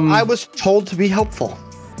 I was told to be helpful.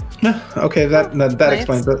 Okay, that Nice.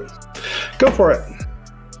 explains it. Go for it.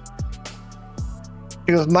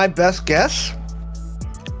 She goes, my best guess?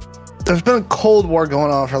 There's been a Cold War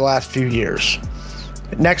going on for the last few years.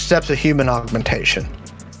 Next step's a human augmentation,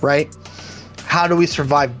 right? How do we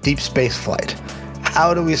survive deep space flight?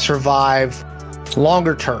 How do we survive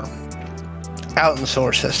longer term out in the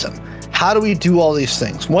solar system? How do we do all these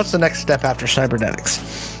things? What's the next step after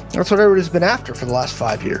cybernetics? That's what everybody's been after for the last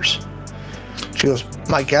 5 years. She goes,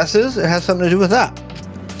 my guess is it has something to do with that.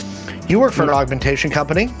 You work for an augmentation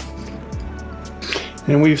company.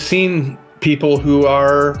 And we've seen people who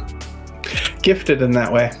are gifted in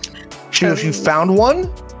that way. She goes, you found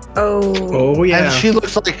one? Oh, yeah. And she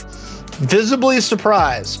looks like visibly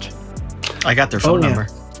surprised. I got their phone yeah. number.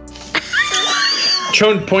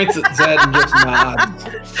 Chon points at Zed and just nods.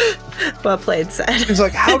 Well played, Zed. He's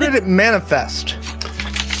like, how did it manifest?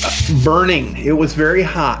 Burning. It was very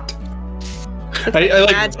hot.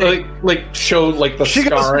 I like show like the She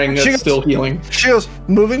goes- scarring she that's goes- still healing. She goes,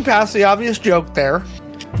 moving past the obvious joke there.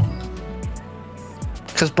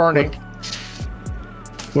 Because burning.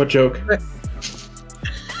 What joke?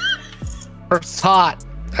 It's hot,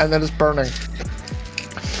 and then it's burning.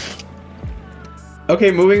 Okay,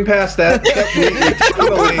 moving past that.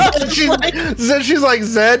 She's like,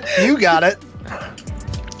 Zed, you got it.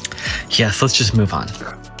 Yes, let's just move on.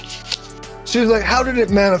 She's like, how did it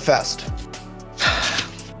manifest?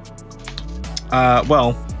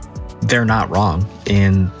 Well, they're not wrong.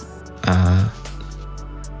 In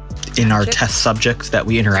our test subjects that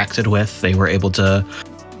we interacted with, they were able to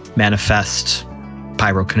manifest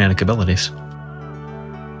pyrokinetic abilities.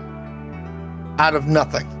 Out of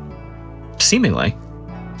nothing. Seemingly.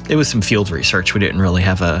 It was some field research. We didn't really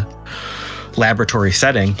have a laboratory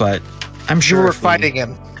setting, but I'm You sure were if we- fighting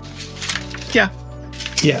him. Yeah.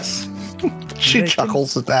 Yes. She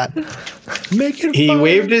chuckles at that. He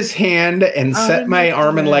waved his hand and set my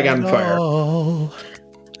arm and leg on fire.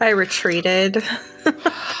 I retreated.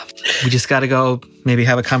 We just got to go maybe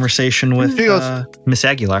have a conversation with She goes- Miss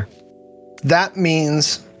Aguilar. That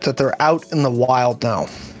means that they're out in the wild now.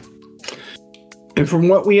 And from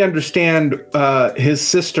what we understand, his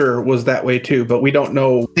sister was that way too, but we don't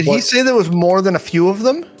know. Did he say there was more than a few of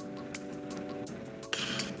them?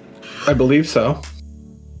 I believe so.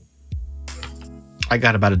 I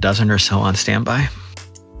got about a dozen or so on standby.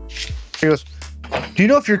 He goes, do you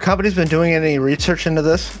know if your company's been doing any research into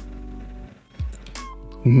this?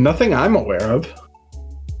 Nothing I'm aware of.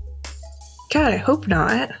 God, I hope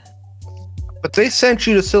not. But they sent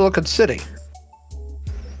you to Silicon City.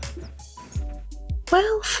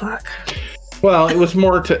 Well, fuck. Well, it was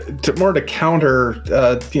more to counter,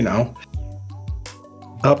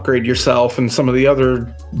 upgrade yourself and some of the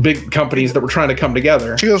other big companies that were trying to come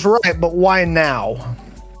together. She goes, right, but why now?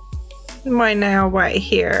 Why now? Why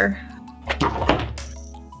here?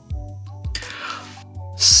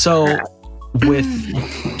 So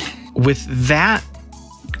with that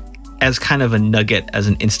as kind of a nugget, as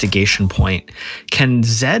an instigation point, can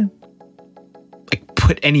Zed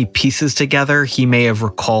put any pieces together he may have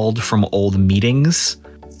recalled from old meetings?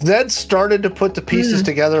 Zed started to put the pieces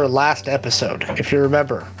together last episode, if you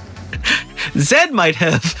remember. Zed might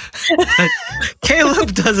have.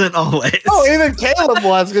 Caleb doesn't always. Oh, even Caleb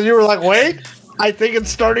was, because you were like, wait, I think it's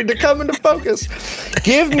starting to come into focus.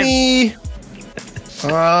 Give me...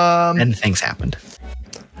 And things happened.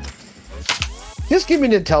 Just give me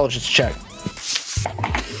an intelligence check.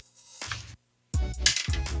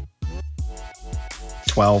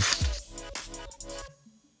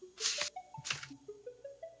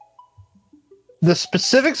 The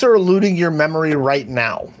specifics are eluding your memory right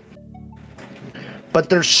now. But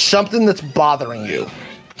there's something that's bothering you.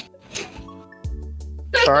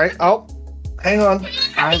 Sorry. Oh, hang on.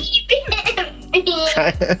 Hang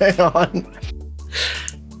on.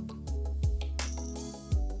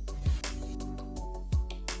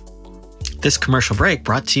 This commercial break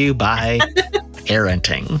brought to you by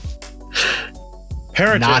Parenting.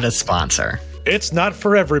 Parenting. Not a sponsor. It's not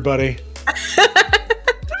for everybody.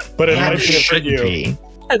 But it might be for Should you. be.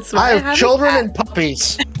 That's I why have children and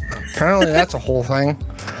puppies. Apparently, that's a whole thing.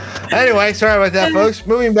 Anyway, sorry about that, folks.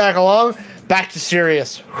 Moving back along, back to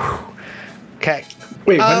Sirius. Okay.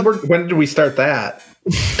 Wait, when did we start that?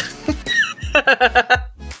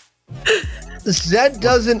 Zed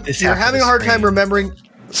doesn't. It's You're after having the a hard time screen. remembering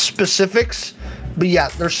specifics, but yeah,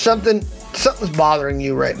 there's something's bothering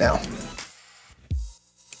you right now.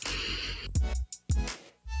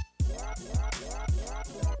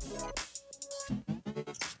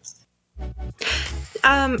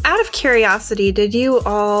 Out of curiosity, did you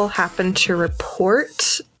all happen to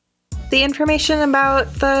report the information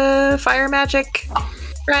about the fire magic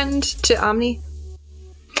friend to Omni?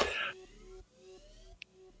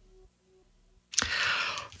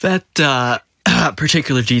 That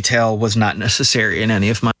particular detail was not necessary in any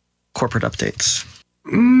of my corporate updates.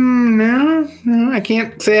 No, I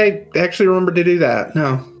can't say I actually remember to do that.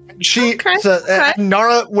 No.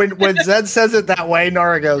 Nara, when Zed says it that way,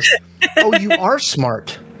 Nara goes, "Oh, you are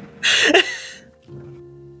smart."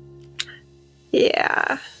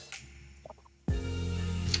 Yeah.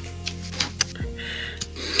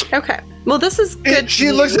 Okay. Well, this is good.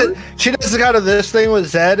 She news. she does kind of this thing with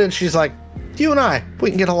Zed, and she's like, "You and I,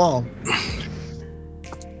 we can get along."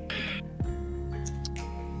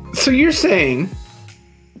 So you're saying,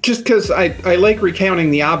 just because I like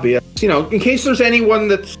recounting the obvious, in case there's anyone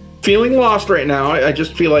that's feeling lost right now, I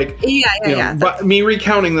just feel like, Yeah. but me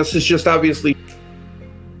recounting this is just obviously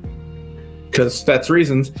because that's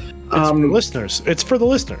reasons. It's for listeners. It's for the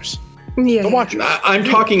listeners. Yeah. The watchers. I'm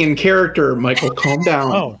talking in character, Michael. Calm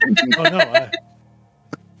down. Oh no.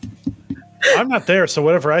 I'm not there, so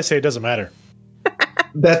whatever I say doesn't matter.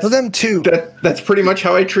 That's For them too. That's pretty much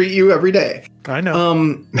how I treat you every day. I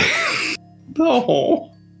know.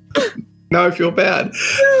 No. Now I feel bad.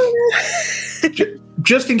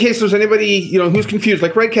 Just in case there's anybody, who's confused,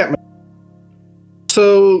 like Red Cat.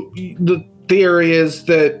 So the theory is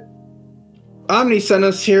that Omni sent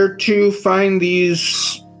us here to find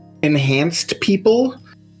these enhanced people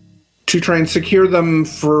to try and secure them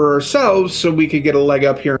for ourselves so we could get a leg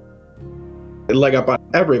up here, a leg up on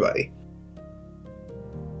everybody.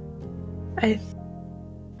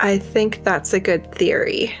 I think that's a good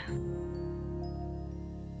theory.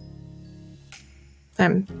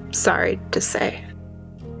 I'm sorry to say.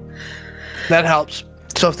 That helps.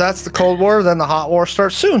 So if that's the Cold War, then the Hot War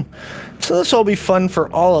starts soon. So this will be fun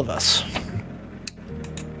for all of us.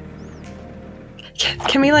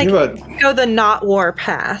 Can we go the not war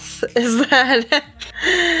path? Is that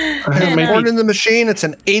Born in the machine, it's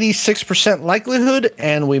an 86% likelihood,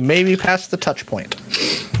 and we may be past the touch point.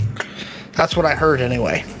 That's what I heard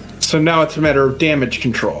anyway. So now it's a matter of damage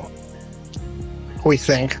control. We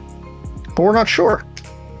think. But we're not sure.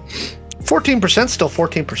 14% still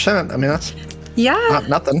 14%. I mean, that's not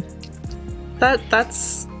nothing.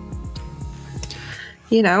 That's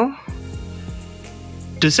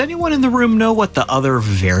Does anyone in the room know what the other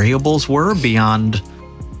variables were beyond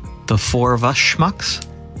the four of us schmucks?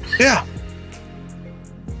 Yeah.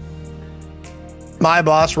 My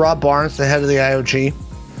boss, Rob Barnes, the head of the IOG.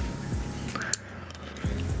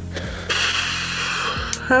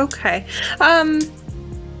 okay.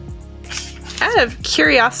 Out of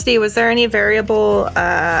curiosity, was there any variable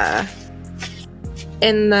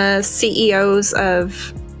in the CEOs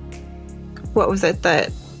of what was it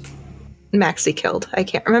that Maxie killed? I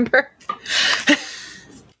can't remember.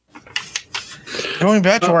 Going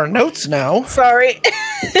back to our notes now. Sorry.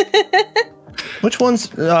 Which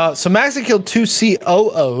ones? So Maxie killed 2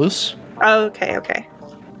 COOs. Oh, okay.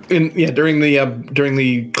 During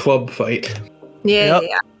the club fight. Yeah.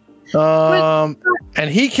 And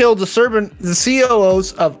he killed the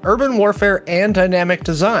COOs of Urban Warfare and Dynamic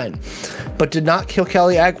Design, but did not kill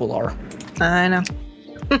Kelly Aguilar. I know.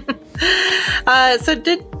 So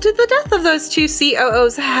did the death of those 2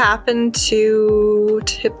 COOs happen to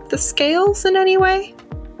tip the scales in any way?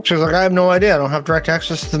 She's like, I have no idea. I don't have direct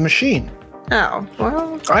access to the machine. Oh,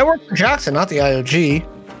 well. I work for Jackson, not the IOG.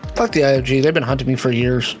 Fuck the IOG. They've been hunting me for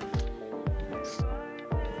years.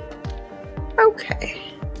 Okay.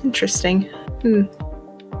 Interesting. If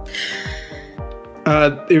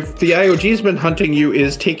the IOG's been hunting you,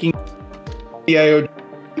 is taking the IOG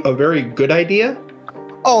a very good idea?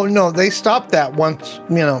 Oh, no. They stopped that once,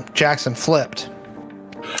 Jackson flipped.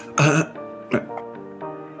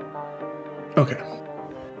 Okay.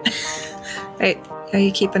 Wait, are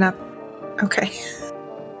you keeping up? Okay.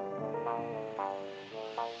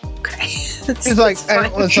 Okay. She's like,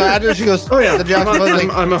 and so after she goes, Oh yeah, the Jackson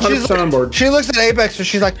I'm 100% on board. She looks at Apex and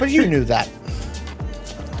she's like, but you knew that.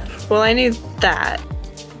 Well, I knew that.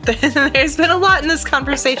 There's been a lot in this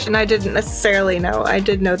conversation I didn't necessarily know. I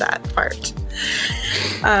did know that part.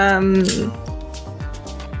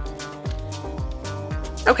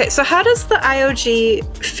 Okay, so how does the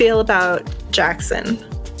IOG feel about Jackson?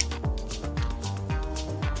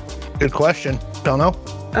 Good question. Don't know.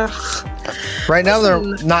 Ugh. Right now they're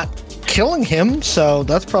Listen. not killing him, so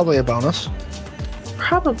that's probably a bonus.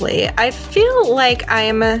 Probably. I feel like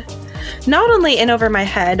I'm not only in over my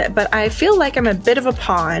head, but I feel like I'm a bit of a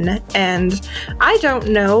pawn, and I don't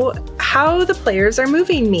know how the players are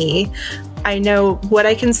moving me. I know what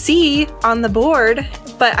I can see on the board,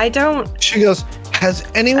 but I don't. She goes, has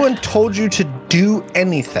anyone told you to do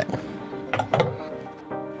anything?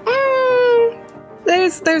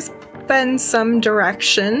 There's been some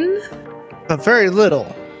direction. But very little.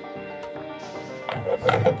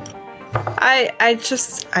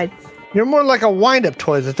 I You're more like a wind-up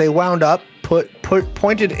toy that they wound up,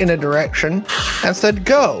 pointed in a direction, and said,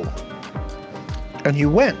 go. And you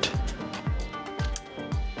went.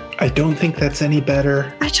 I don't think that's any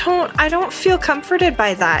better. I don't feel comforted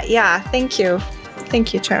by that. Yeah, thank you,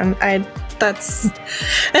 Chone. I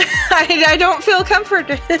don't feel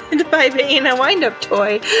comforted by being a wind-up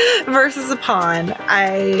toy versus a pawn.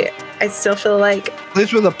 I still feel like, At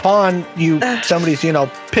least with a pawn, somebody's,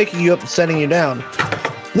 picking you up and setting you down.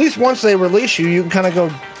 At least once they release you, you can kind of go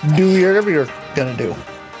do whatever you're going to do.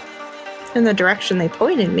 in the direction they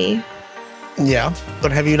pointed me. Yeah,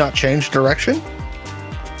 but have you not changed direction?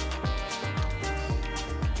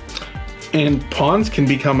 And pawns can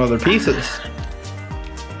become other pieces.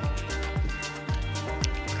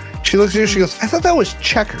 She looks at you, she goes, I thought that was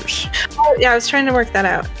checkers. Oh, yeah, I was trying to work that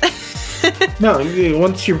out. No,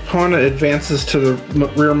 once your pawn advances to the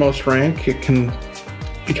rearmost rank, it can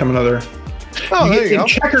become another. Oh, there you in go.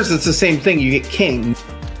 checkers, it's the same thing. You get king,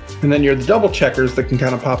 and then you're the double checkers that can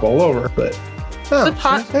kind of pop all over. But Oh, The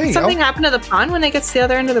pawn, there you something go. happened to the pawn when it gets to the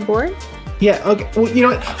other end of the board? yeah, okay. Well, you know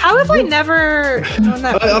what? How have I never known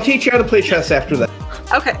that? I'll teach you how to play chess after that.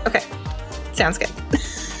 Okay. Sounds good.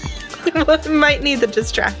 Might need the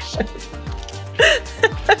distraction.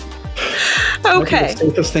 Okay, That's the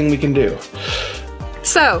safest thing we can do.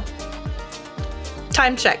 so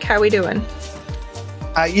time check. How we doing?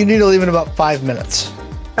 You need to leave in about 5 minutes.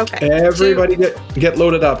 Okay. Everybody get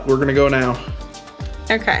loaded up. We're gonna go now.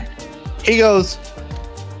 Okay. He goes,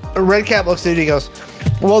 Redcap looks at you, he goes,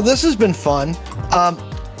 well, this has been fun.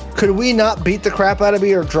 Could we not beat the crap out of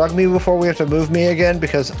me or drug me before we have to move me again?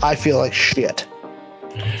 Because I feel like shit.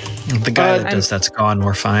 The guy that does that's gone.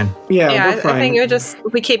 We're fine. Yeah, Yeah, we're fine. I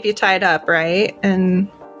think we keep you tied up, right? And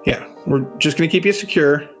Yeah, we're just gonna keep you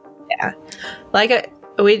secure.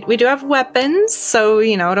 we do have weapons, so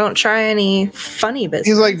don't try any funny business.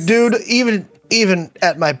 He's like, dude, even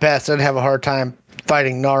at my best, I'd have a hard time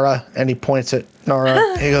fighting Nara. And he points at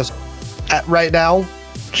Nara. He goes, right now,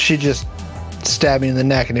 she just stabbed me in the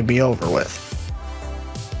neck and it'd be over with.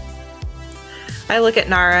 I look at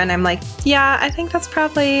Nara and I'm like, yeah, I think that's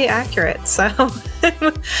probably accurate. So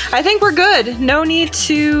I think we're good. No need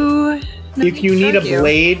to. If you need a drug you.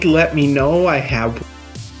 blade, let me know. I have.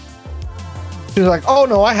 She's like, oh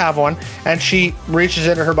no, I have one. And she reaches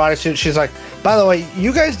into her bodysuit. She's like, by the way,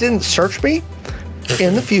 you guys didn't search me.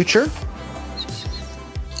 In the future,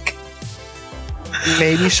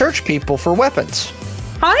 maybe search people for weapons.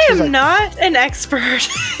 I am like- not an expert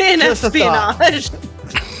in Just a thought. espionage.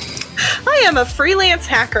 I am a freelance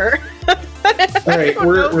hacker. All right, don't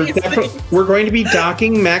know we're these definitely things. we're going to be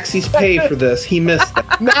docking Maxie's pay for this. He missed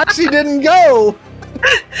that. Maxie didn't go.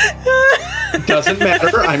 Doesn't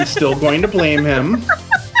matter. I'm still going to blame him.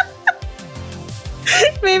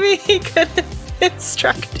 Maybe he could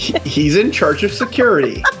instruct. He's in charge of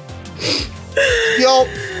security. Y'all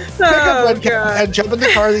pick up Oh, Redcap God. and jump in the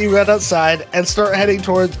car that you got outside and start heading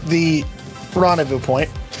toward the rendezvous point.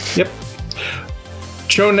 Yep.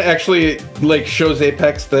 Chone actually shows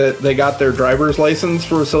Apex that they got their driver's license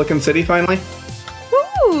for Silicon City finally.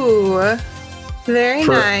 Ooh, very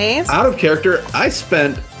For nice. Out of character, I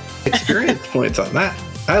spent experience points on that.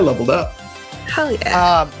 I leveled up. Hell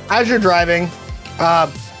yeah. As you're driving,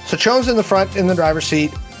 so Chone's in the front in the driver's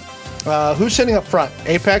seat. Who's sitting up front,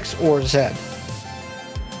 Apex or Zed?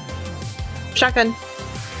 Shotgun.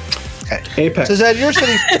 Okay. Apex. So Zed, you're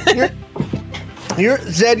sitting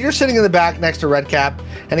in the back next to Redcap,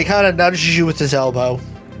 and he kind of nudges you with his elbow,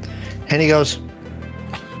 and he goes,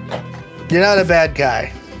 "You're not a bad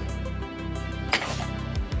guy."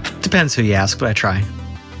 Depends who you ask, but I try.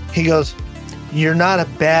 He goes, "You're not a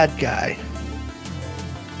bad guy.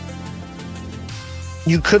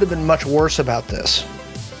 You could have been much worse about this."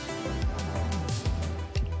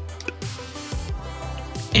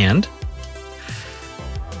 And?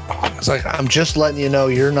 It's like, "I'm just letting you know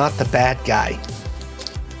you're not the bad guy."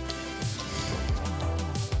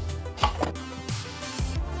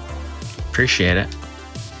 Appreciate it.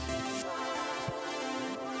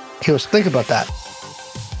 He goes, "Think about that."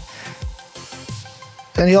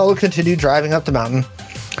 And you all continue driving up the mountain.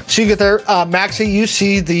 So you get there. Maxie, you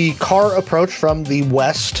see the car approach from the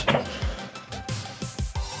west.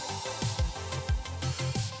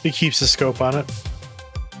 He keeps the scope on it.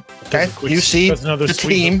 Okay, you see Does another the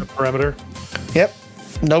sweep team. of the perimeter. Yep,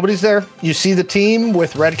 nobody's there. You see the team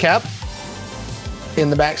with Redcap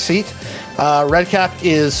in the back seat. Redcap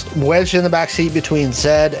is wedged in the back seat between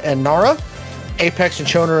Zed and Nara. Apex and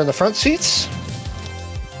Chon are in the front seats.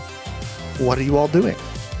 What are you all doing?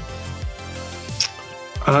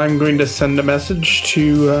 I'm going to send a message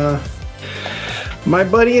to my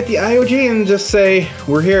buddy at the IOG and just say,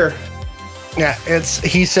 we're here. Yeah,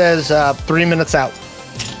 he says 3 minutes out.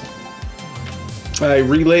 I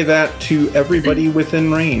relay that to everybody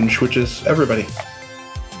within range, which is everybody.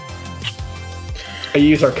 I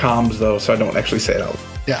use our comms, though, so I don't actually say it out.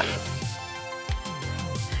 Yeah.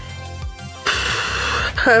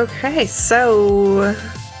 Okay, so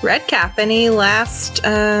Redcap, any last,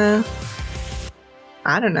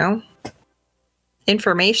 I don't know,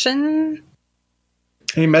 information?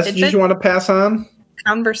 Any messages you want to pass on?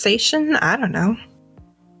 Conversation? I don't know.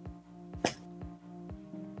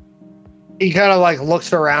 He kind of like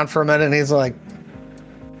looks around for a minute and he's like,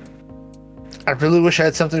 "I really wish I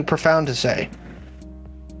had something profound to say.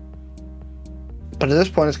 But at this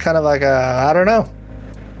point, it's kind of like, I don't know."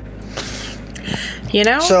 You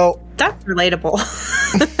know, So, that's relatable.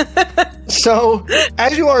 so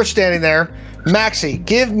as you are standing there, Maxie,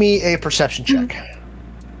 give me a perception check.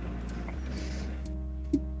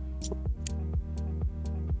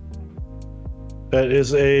 That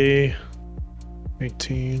is a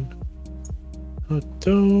 18. I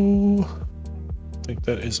think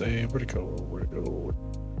that is a where'd it go?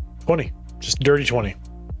 20. Just dirty 20.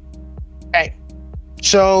 Okay.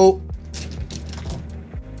 So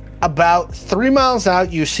about 3 miles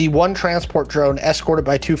out, you see one transport drone escorted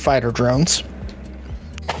by 2 fighter drones.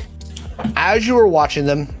 As you are watching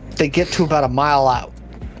them, they get to about a mile out.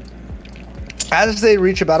 As they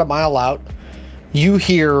reach about a mile out, you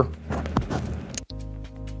hear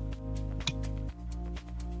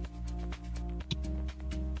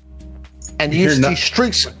and you see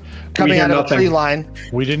streaks coming out of a tree line.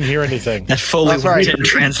 We didn't hear anything. That fully That's right. didn't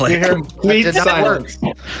translate. You hear Complete that did not work.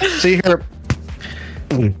 silence. So you hear,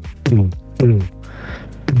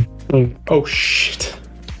 Oh, shit.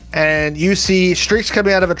 and you see streaks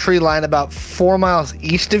coming out of a tree line about 4 miles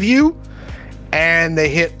east of you, and they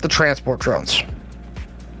hit the transport drones.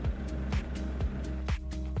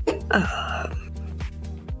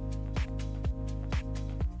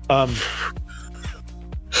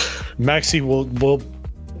 Maxie will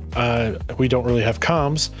we don't really have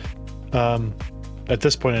comms at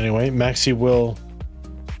this point anyway. Maxie will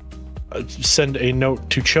send a note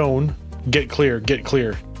to Chon, get clear,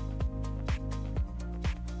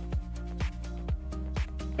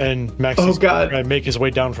 and Maxie's gonna make his way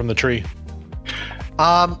down from the tree.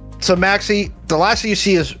 So Maxie, the last thing you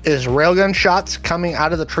see is railgun shots coming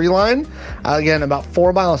out of the tree line, again about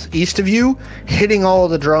 4 miles east of you, hitting all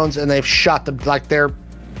of the drones, and they've shot them like they're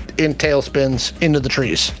in tailspins into the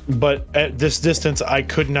trees. But at this distance, I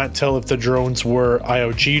could not tell if the drones were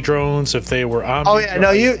IOG drones, if they were Omni. Oh yeah,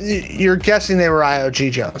 no, you're guessing they were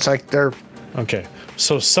IOG drones. Like they're okay.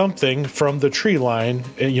 So something from the tree line,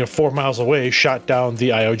 4 miles away, shot down the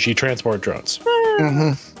IOG transport drones.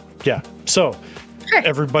 Mm-hmm. Yeah. So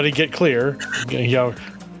everybody get clear. Get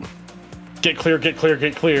clear.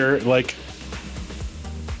 Like,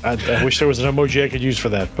 I wish there was an emoji I could use for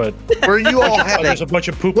that, but where are you all heading? There's a bunch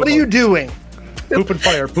of poop. What are you doing? Poop and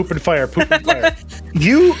fire. You,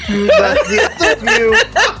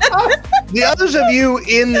 the others of you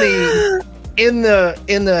in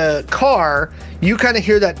the car, you kind of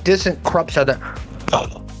hear that distant crup sound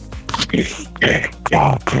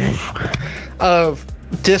of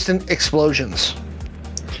distant explosions.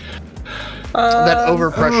 That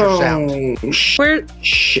overpressure sound. Shit.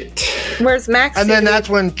 Where's Maxie? And then that's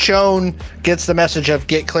when Chon gets the message of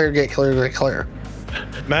get clear.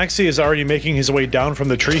 Maxie is already making his way down from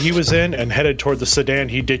the tree he was in and headed toward the sedan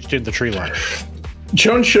he ditched in the tree line.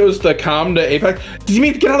 Chon shows the comm to Apex. Do you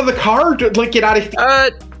mean to get out of the car? Or get out of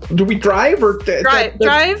here? Do we drive or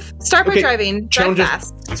drive? Start by driving. Chon Drive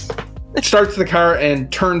just fast. starts the car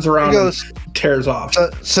and turns around and tears off.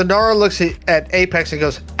 So Nara looks at Apex and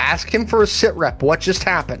goes, ask him for a sit rep. What just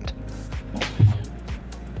happened?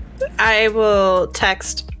 I will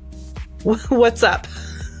text, what's up?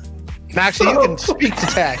 Maxie, you can speak to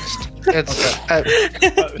text.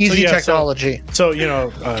 It's easy technology. So,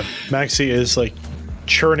 Maxie is like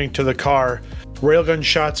churning to the car. Railgun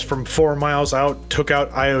shots from 4 miles out took out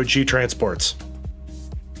IOG transports.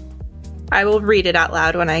 I will read it out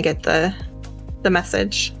loud when I get the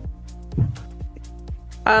message.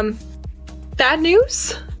 Bad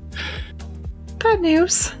news? Bad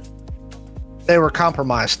news. They were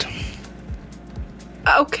compromised.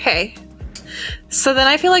 Okay. So then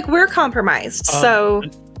I feel like we're compromised. So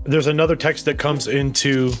there's another text that comes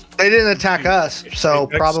into... They didn't attack us, so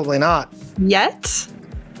Apex. Probably not. Yet?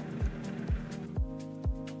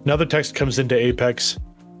 Another text comes into Apex.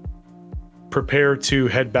 Prepare to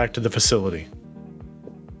head back to the facility.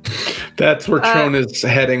 That's where Chone is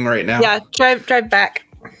heading right now. Yeah, drive back.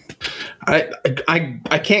 I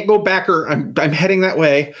can't go back, or I'm heading that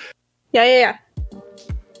way. Yeah.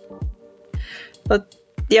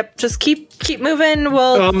 Yep, just keep moving.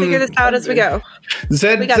 We'll figure this out as we go.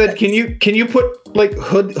 Zed, can you put like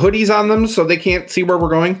hoodies on them so they can't see where we're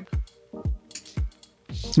going?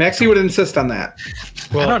 Maxie would insist on that.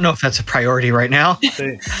 Well, I don't know if that's a priority right now.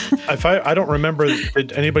 I don't remember.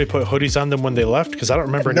 Did anybody put hoodies on them when they left? Because I don't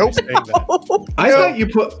remember anybody saying that.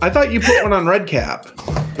 I thought you put one on Redcap.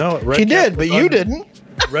 No, he did, but you didn't.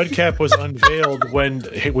 Redcap was unveiled when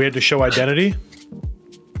we had to show identity.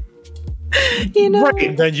 Right.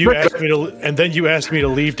 And then you asked me to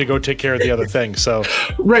leave to go take care of the other thing. So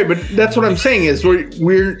right, but that's what I'm saying is if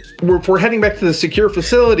we're heading back to the secure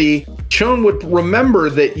facility, Chone would remember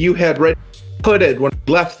that you had red hooded when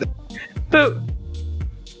we left them. But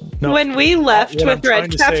when we left with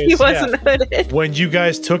Redcap, he wasn't hooded. When you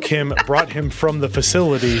guys brought him from the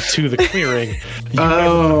facility to the clearing, you guys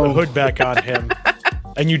put the hood back on him,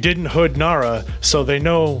 and you didn't hood Nara, so they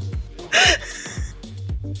know.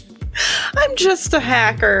 I'm just a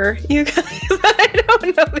hacker. You guys, I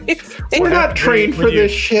don't know these things. We're not trained for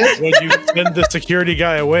this shit. When you send the security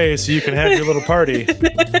guy away so you can have your little party.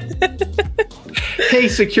 Hey,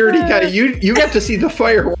 security guy, you got to see the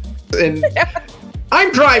fireworks, and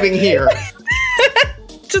I'm driving here.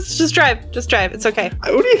 Just drive. It's okay.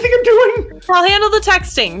 What do you think I'm doing? I'll handle the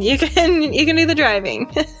texting. You can do the driving.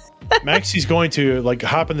 Maxie's going to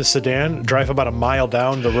hop in the sedan, drive about a mile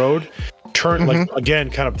down the road, turn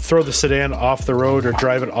kind of throw the sedan off the road or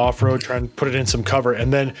drive it off road, try and put it in some cover,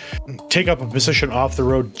 and then take up a position off the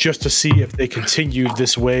road just to see if they continued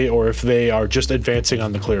this way or if they are just advancing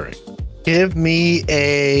on the clearing. Give me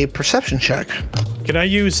a perception check. Can I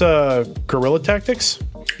use guerrilla tactics?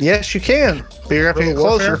 Yes, you can. But you're gonna have to get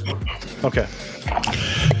closer. Okay.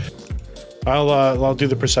 I'll do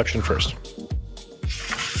the perception first.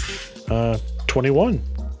 21.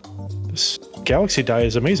 This galaxy die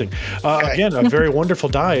is amazing. Again, a very wonderful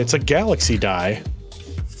die. It's a galaxy die.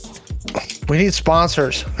 We need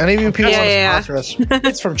sponsors. Any of you people want to sponsor us?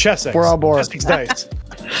 It's from Chessex. We're on board. Chessex dice.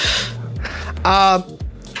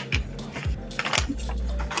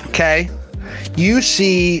 Okay. You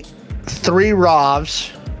see 3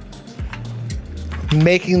 Ravs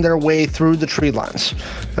making their way through the tree lines.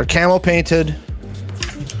 They're camo painted.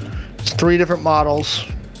 It's 3 different models.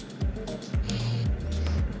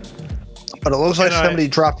 But it looks like somebody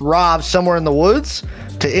dropped Ravs somewhere in the woods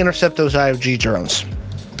to intercept those IOG drones.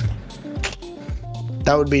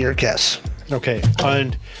 That would be your guess. Okay.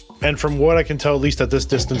 And from what I can tell, at least at this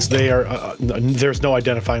distance, they are there's no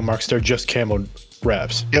identifying marks. They're just camo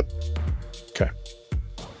Ravs. Yep. Okay.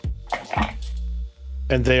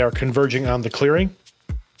 And they are converging on the clearing?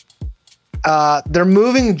 They're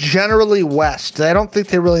moving generally west. I don't think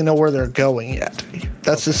they really know where they're going yet.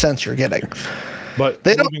 That's the sense you're getting. But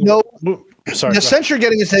they don't know. The sense you're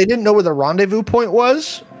getting is they didn't know where the rendezvous point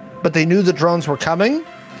was, but they knew the drones were coming,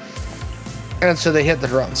 and so they hit the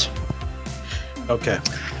drones. Okay.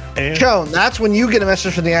 And Chone, that's when you get a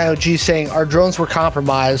message from the IOG saying our drones were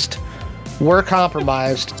compromised. We're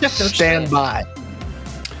compromised. Stand by.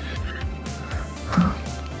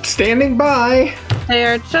 Standing by. They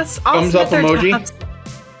are just all thumbs up emoji.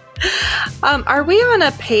 Are we on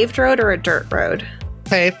a paved road or a dirt road?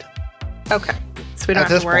 Paved. Okay. So we don't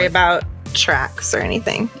have to worry about tracks or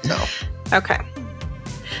anything. No. Okay.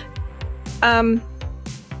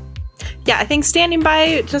 Yeah, I think standing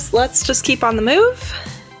by, let's just keep on the move.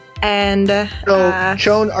 And so,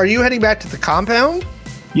 Chone, are you heading back to the compound?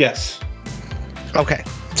 Yes. Okay.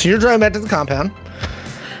 So you're driving back to the compound.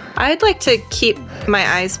 I'd like to keep my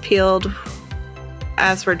eyes peeled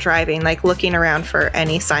as we're driving, like looking around for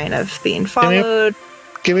any sign of being followed?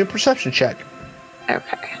 Give me a perception check.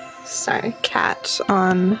 Okay. Sorry, cat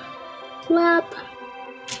on lap.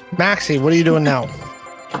 Maxie, what are you doing now?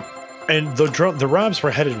 And the Robs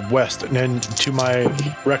were headed west, and then to my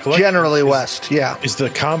recollection, Generally west, yeah. Is the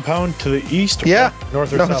compound to the east? Yeah.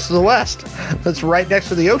 North or No, south? it's to the west. That's right next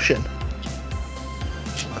to the ocean.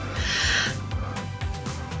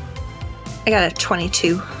 I got a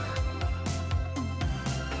 22.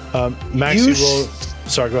 Maxie will.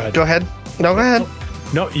 Sorry, go ahead. Go ahead. No, go ahead.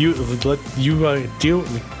 No, you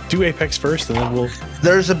do Apex first, and then we'll.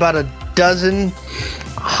 There's about a dozen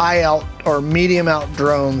high alt or medium alt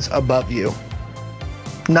drones above you.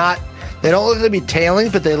 They don't look to be tailing,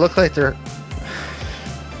 but they look like they're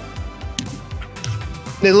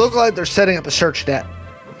setting up a search net.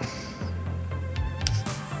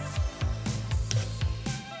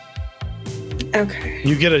 Okay.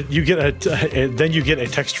 Then you get a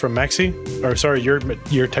text from Maxie. Or sorry,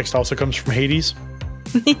 your text also comes from Hades.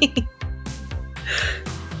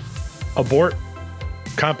 Abort.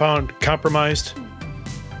 Compound compromised.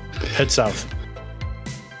 Head south.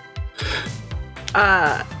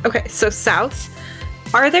 Okay, so south.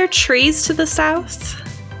 Are there trees to the south?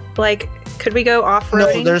 Like, could we go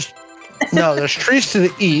off-roading? There's trees to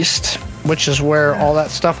the east, which is where all that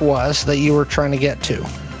stuff was that you were trying to get to.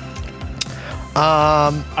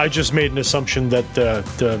 I just made an assumption that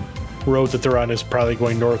the road that they're on is probably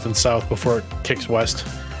going north and south before it kicks west.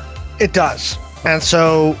 It does. And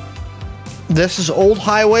so this is Old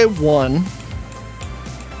Highway 1,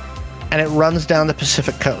 and it runs down the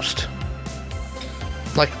Pacific coast,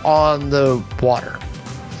 like on the water.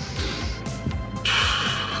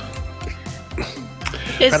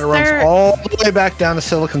 And it runs all the way back down to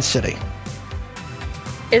Silicon City.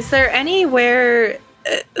 Is there anywhere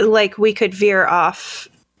like we could veer off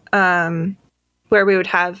where we would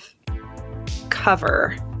have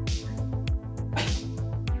cover?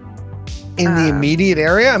 In the immediate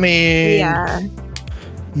area? I mean, yeah.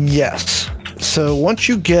 Yes. So once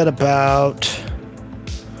you get about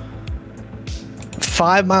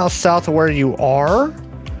 5 miles south of where you are,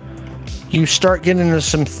 you start getting into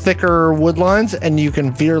some thicker wood lines, and you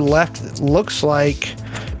can veer left. It looks like,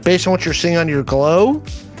 based on what you're seeing on your glow,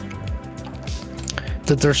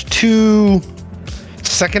 that there's 2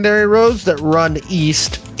 secondary roads that run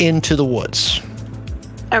east into the woods.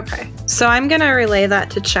 Okay. So I'm going to relay that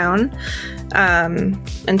to Chone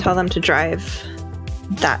and tell them to drive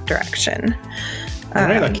that direction. All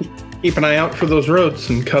right, I'll keep an eye out for those roads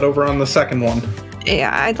and cut over on the second one.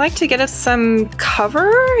 Yeah, I'd like to get us some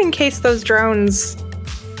cover in case those drones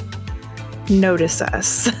notice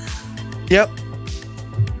us. Yep.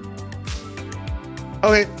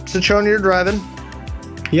 Okay, so Chone, you're driving.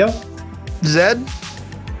 Yep. Zed?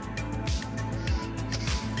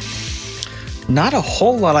 Not a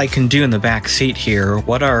whole lot I can do in the back seat here.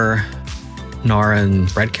 What are Nara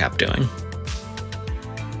and Redcap doing?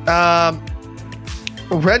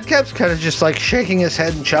 Redcap's kind of just like shaking his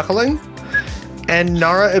head and chuckling, and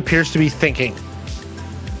Nara appears to be thinking.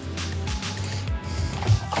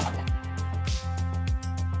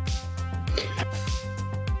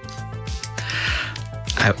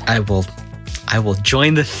 I will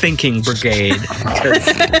join the thinking brigade.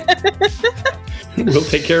 We'll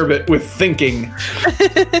take care of it with thinking.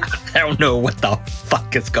 I don't know what the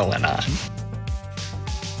fuck is going on.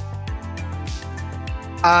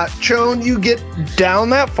 Chone, you get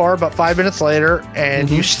down that far about 5 minutes later, and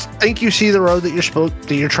you think you see the road that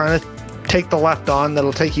you're trying to take the left on.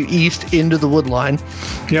 That'll take you east into the wood line.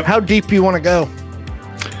 Yep. How deep do you want to go?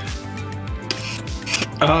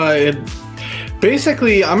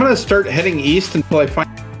 Basically, I'm gonna start heading east until I find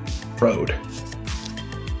a road.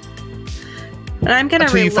 And I'm going to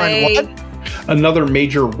Until you relay... find what? Another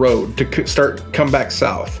major road to come back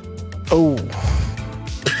south. Oh.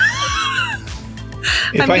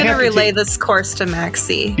 I'm going to relay this course to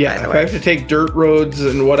Maxie. Yeah, if I have to take dirt roads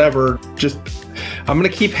and whatever, I'm going to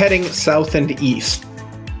keep heading south and east.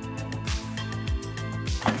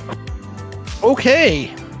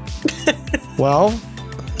 Okay. Well,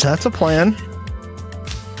 that's a plan.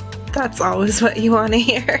 That's always what you want to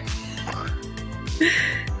hear.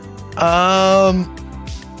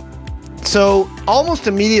 So almost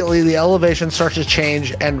immediately the elevation starts to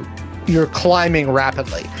change and you're climbing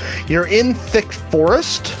rapidly. You're in thick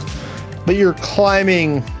forest, but you're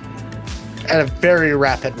climbing at a very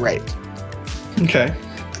rapid rate. Okay.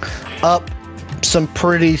 Up some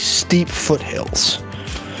pretty steep foothills.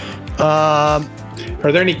 Are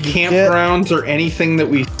there any campgrounds or anything that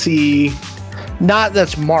we see? Not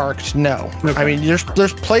that's marked, no. Okay. I mean, there's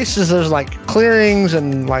places, there's like clearings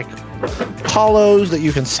and like hollows that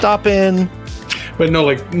you can stop in. But no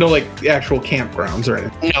actual campgrounds or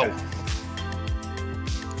anything.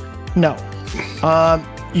 No.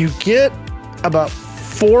 You get about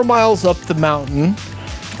 4 miles up the mountain,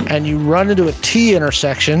 and you run into a T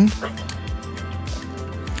intersection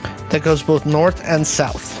that goes both north and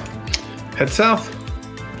south. Head south.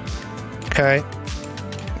 Okay.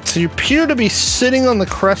 So you appear to be sitting on the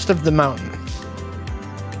crest of the mountain.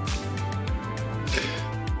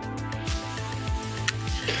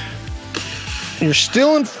 You're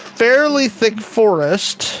still in fairly thick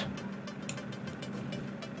forest.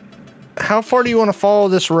 How far do you want to follow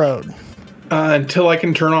this road? Until I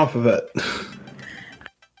can turn off of it.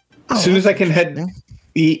 As soon as I can head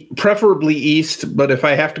preferably east, but if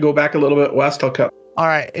I have to go back a little bit west, I'll cut. All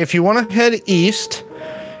right. If you want to head east,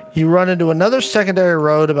 you run into another secondary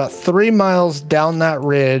road about 3 miles down that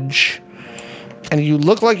ridge, and you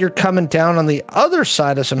look like you're coming down on the other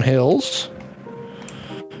side of some hills,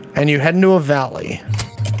 and you head into a valley.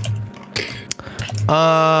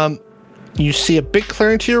 You see a big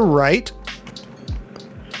clearing to your right,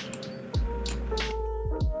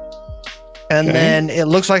 and then it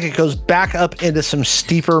looks like it goes back up into some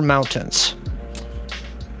steeper mountains.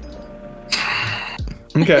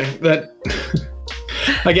 Okay, that...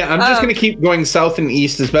 Again, I'm just going to keep going south and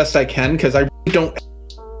east as best I can, because I really don't...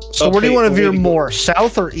 So where do you want to veer more,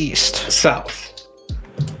 south or east? South.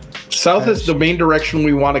 South is the main direction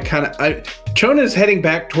we want to kind of... Chona is heading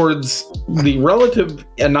back towards the relative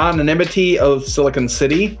anonymity of Silicon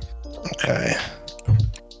City. Okay.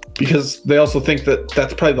 Because they also think that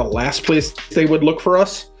that's probably the last place they would look for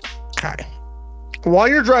us. Okay. While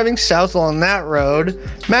you're driving south along that road,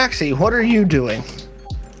 Maxie, what are you doing?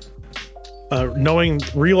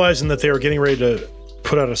 Realizing that they were getting ready to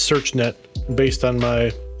put out a search net based on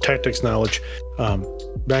my tactics knowledge,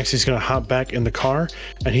 Maxie's going to hop back in the car,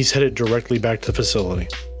 and he's headed directly back to the facility.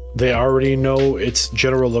 They already know its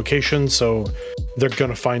general location, so they're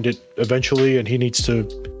going to find it eventually, and he needs to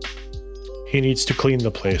clean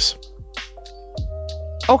the place.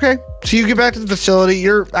 Okay, so you get back to the facility.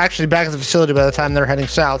 You're actually back at the facility by the time they're heading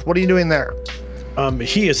south. What are you doing there?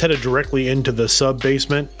 He is headed directly into the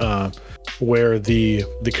sub-basement, where the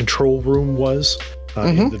control room was,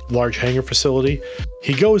 in the large hangar facility.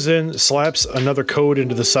 He goes in, slaps another code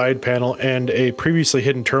into the side panel, and a previously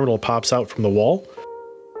hidden terminal pops out from the wall.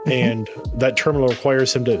 And that terminal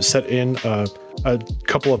requires him to set in a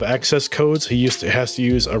couple of access codes. He has to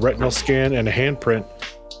use a retinal scan and a handprint.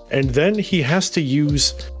 And then he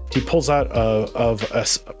pulls out of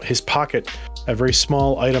his pocket a very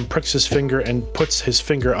small item, pricks his finger, and puts his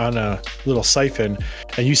finger on a little siphon.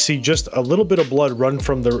 And you see just a little bit of blood run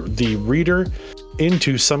from the reader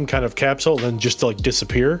into some kind of capsule and then just like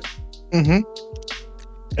disappear.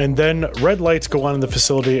 And then red lights go on in the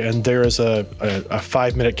facility, and there is a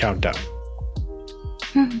 5-minute countdown.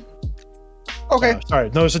 Okay. Sorry,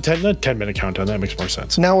 no, it's a 10-minute countdown. That makes more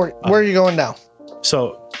sense. Now where are you going now?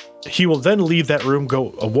 So he will then leave that room, go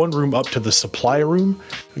one room up to the supply room,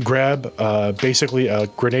 grab basically a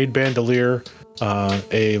grenade bandolier,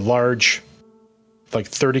 a large, like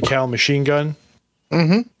 30 cal machine gun,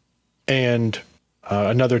 and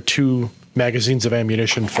another 2 magazines of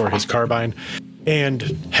ammunition for his carbine, and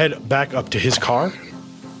head back up to his car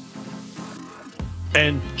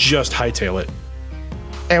and just hightail it.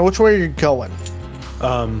 And which way are you going?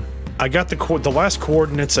 I got the last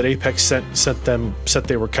coordinates that Apex sent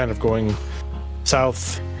they were kind of going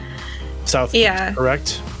south. Yeah.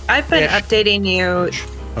 Correct? I've been updating you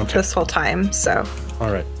this whole time, so.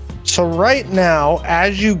 All right. So right now,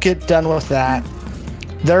 as you get done with that,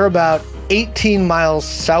 they're about 18 miles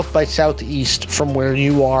south by southeast from where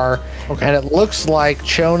you are, and it looks like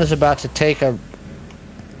Chone is about to take a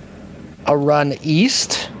run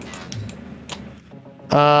east.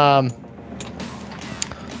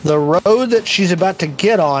 The road that she's about to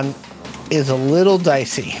get on is a little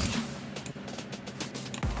dicey.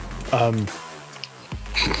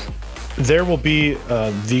 There will be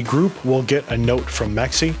the group will get a note from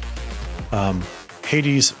Maxie.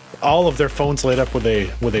 Hades, all of their phones light up with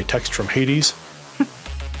a text from Hades.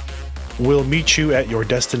 We'll meet you at your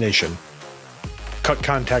destination. Cut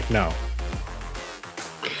contact now.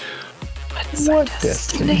 What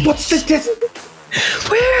destination? What's the destination?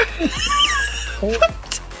 Where? What?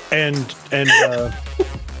 And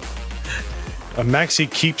Maxie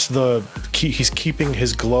keeps he's keeping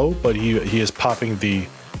his glow, but he is popping the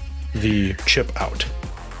chip out.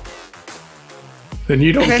 Then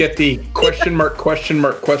you don't get the question mark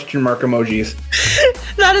emojis.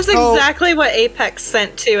 That is exactly what Apex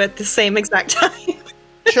sent to at the same exact time.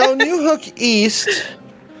 Chone, you hook east.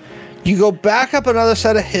 You go back up another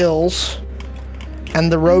set of hills,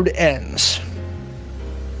 and the road ends.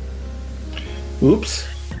 Oops.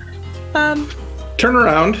 Um. Turn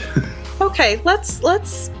around. Okay.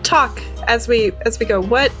 Let's talk as we go.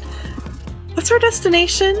 What's our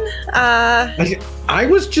destination? I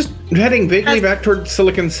was just heading vaguely back toward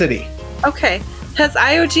Silicon City. Okay. Has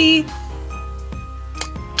IOG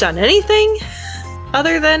done anything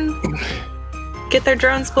other than get their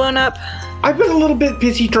drones blown up? I've been a little bit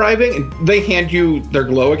busy driving. They hand you their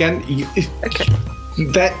glow again. Okay.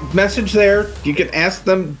 That message there, you can ask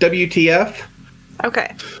them WTF.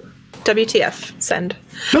 Okay. WTF. Send.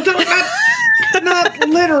 No, not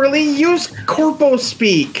literally. Use corpo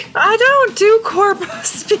speak. I don't do corpo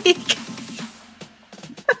speak.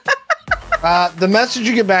 The message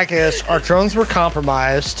you get back is, our drones were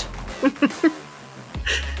compromised.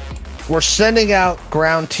 We're sending out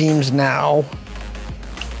ground teams now.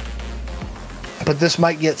 But this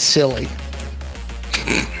might get silly.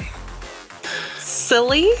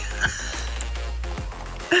 Silly?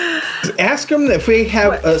 Ask them if we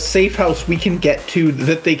have a safe house we can get to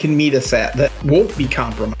that they can meet us at that won't be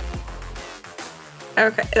compromised.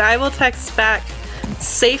 Okay, and I will text back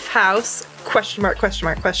safe house question mark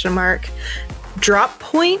drop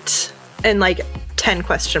point and like 10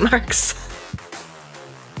 question marks.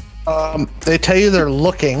 They tell you they're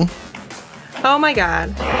looking. Oh my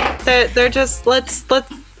god. They're just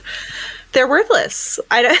they're worthless.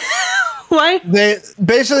 I don't why? They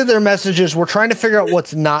basically, their message is, we're trying to figure out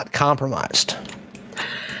what's not compromised.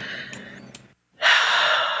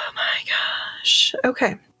 Oh my gosh.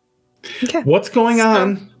 Okay. What's going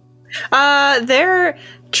on? They're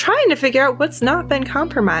trying to figure out what's not been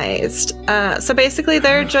compromised. So basically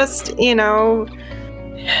they're just, sitting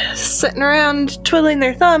around twiddling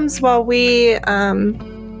their thumbs while we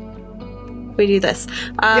do this.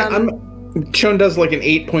 Shun does like an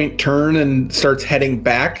 8-point turn and starts heading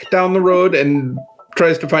back down the road and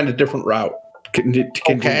tries to find a different route to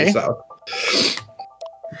continue south.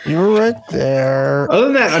 You're right there. Other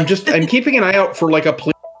than that, I'm keeping an eye out for like a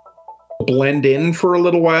place to blend in for a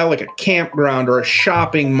little while, like a campground or a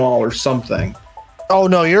shopping mall or something. Oh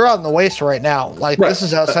no, you're out in the waste right now. Like this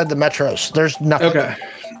is outside the metros. There's nothing.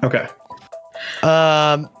 Okay.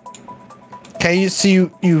 Okay, you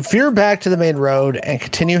veer back to the main road and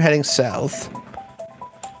continue heading south.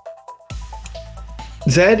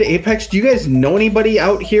 Zed, Apex, do you guys know anybody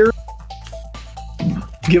out here?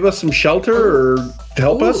 Give us some shelter or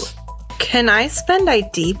help us? Can I spend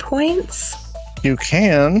ID points You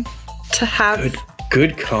can. to have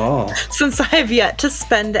Good call. since I have yet to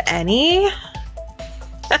spend any?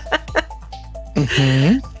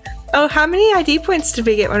 Mm-hmm. Oh, how many ID points did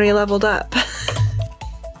we get when we leveled up?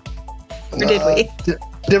 Or did we?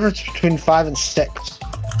 Difference between 5 and 6.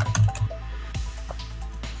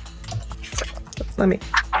 Let me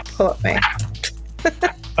pull up my...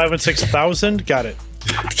 5 and 6,000. Got it.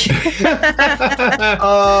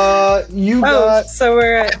 You got so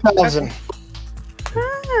we're at... 1,000.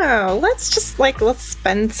 Oh, let's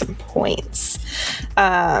spend some points.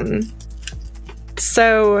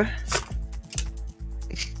 So...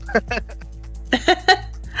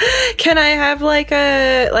 Can I have like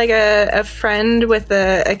a friend with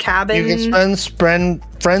a cabin? You can spend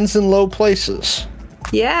friends in low places.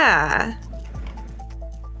 Yeah.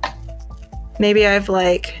 Maybe I've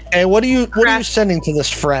like. Hey, what are you sending to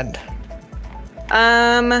this friend?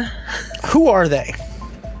 Who are they?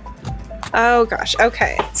 Oh gosh.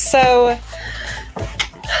 Okay. So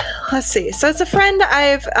let's see. So it's a friend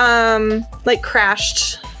I've like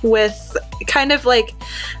crashed with, kind of like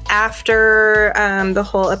after the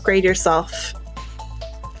whole upgrade yourself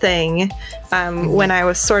thing, when I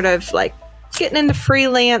was sort of like getting into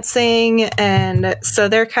freelancing, and so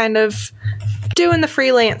they're kind of doing the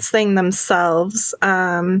freelance thing themselves,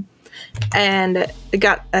 and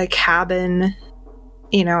got a cabin,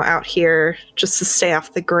 out here just to stay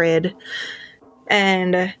off the grid.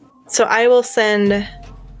 And so I will send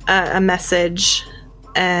a message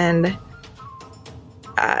and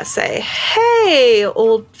say, hey,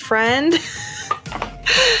 old friend,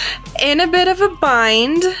 in a bit of a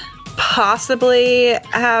bind, possibly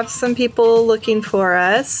have some people looking for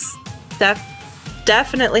us.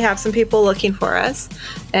 Definitely have some people looking for us.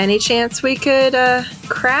 Any chance we could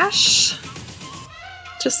crash?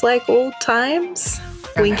 Just like old times?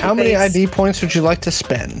 How many ID points would you like to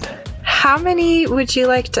spend? How many would you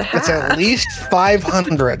like to have? It's at least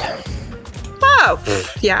 500.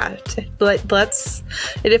 Oh, yeah. Let's.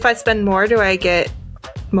 And if I spend more, do I get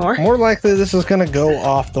more? More likely, this is going to go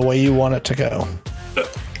off the way you want it to go.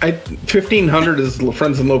 1,500 is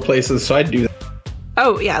friends in low places, so I'd do that.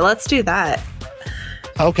 Oh, yeah. Let's do that.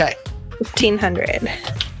 Okay. 1,500.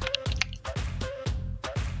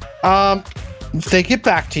 They get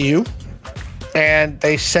back to you, and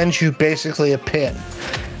they send you basically a pin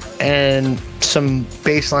and some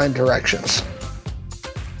baseline directions.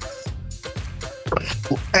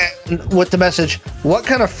 And with the message, what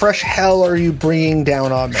kind of fresh hell are you bringing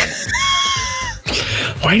down on me?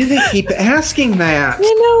 Why do they keep asking that?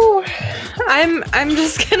 I'm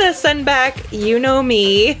just gonna send back you know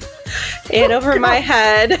me and over my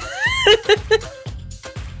head.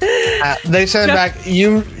 They send back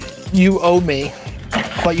you owe me,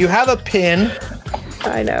 but you have a pin.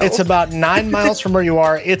 I know. It's about 9 miles from where you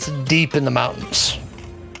are. It's deep in the mountains,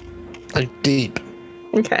 like deep.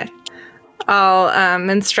 Okay. I'll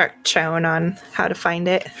instruct Chone on how to find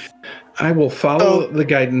it. I will follow the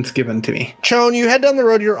guidance given to me. Chone, you head down the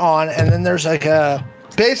road you're on, and then there's like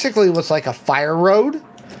basically what's like a fire road,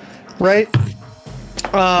 right?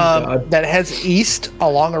 That heads east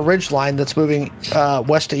along a ridge line that's moving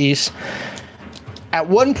west to east. At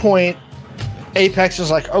one point, Apex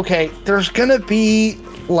is like, okay, there's gonna be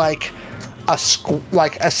like a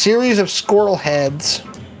series of squirrel heads,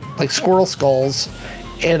 like squirrel skulls,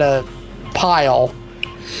 in a pile,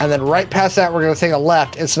 and then right past that we're going to take a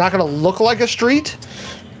left. It's not going to look like a street,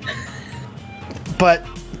 but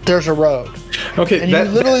there's a road. Okay, and you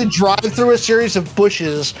literally drive through a series of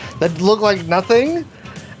bushes that look like nothing,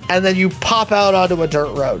 and then you pop out onto a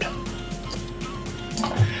dirt road.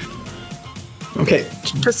 Okay,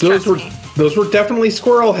 those were definitely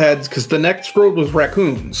squirrel heads, because the next road was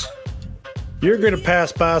raccoons. You're going to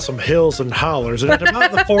pass by some hills and hollers, and at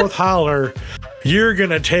about the fourth holler, you're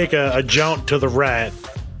going to take a jaunt to the right.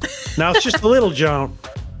 Now, it's just a little jaunt,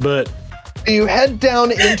 but... You head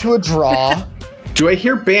down into a draw. Do I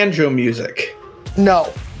hear banjo music?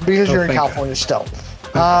 No, because you're in California still.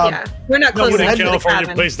 Yeah, we're not close Nobody enough in to the California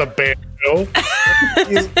cabin. plays the banjo.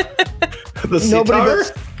 The sitar?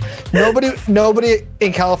 Nobody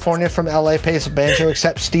in California from LA plays the banjo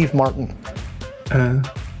except Steve Martin.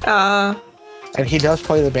 And he does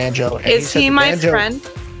play the banjo. And Is he my friend?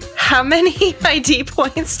 How many ID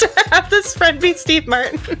points to have this friend be Steve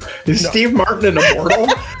Martin? Is Steve Martin an immortal?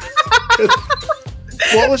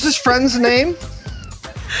 What was his friend's name?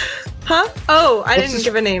 Huh? Oh, I didn't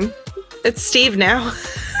give a name. It's Steve now.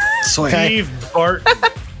 Steve Barton.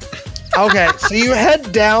 Okay, so you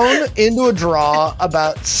head down into a draw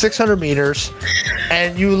about 600 meters,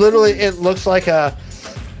 and you literally, it looks like a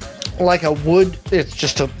wood, it's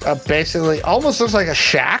just a basically, almost looks like a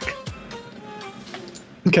shack.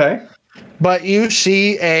 Okay. But you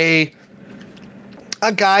see a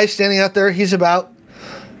guy standing out there. He's about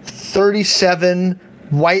 37,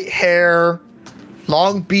 white hair,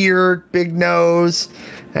 long beard, big nose,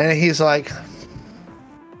 and he's like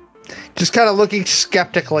just kind of looking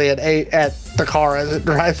skeptically at the car as it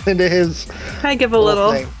drives into his. I give a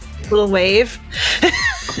little wave.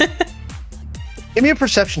 Give me a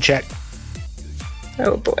perception check.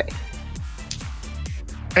 Oh boy.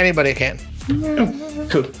 Anybody can. Oh,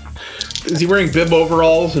 cool. Is he wearing bib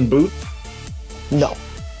overalls and boots? No.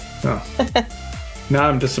 Oh. Now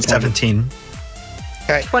I'm disappointed. 17.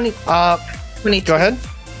 Okay. 22. Go ahead.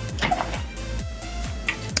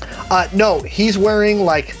 No, he's wearing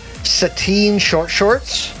like sateen short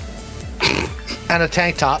shorts and a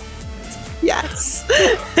tank top. Yes.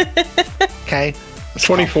 Okay.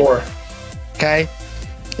 24. Okay.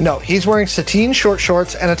 No, he's wearing sateen short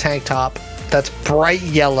shorts and a tank top that's bright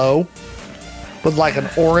yellow with like an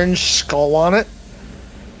orange skull on it.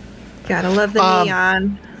 Gotta love the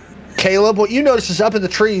neon. Caleb, what you notice is up in the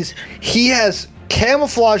trees, he has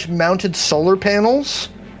camouflage mounted solar panels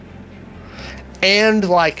and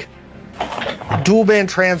like dual band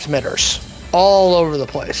transmitters all over the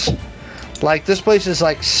place. Like this place is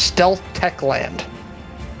like stealth tech land.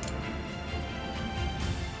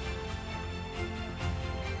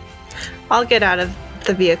 I'll get out of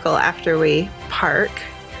the vehicle after we park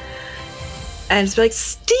and just be like,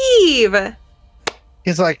 Steve!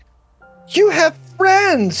 He's like, you have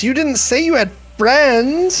friends! You didn't say you had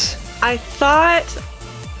friends! I thought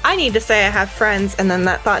I need to say I have friends, and then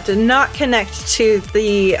that thought did not connect to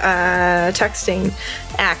the texting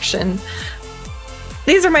action.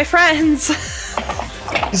 These are my friends.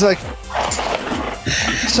 He's like,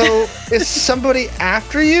 so is somebody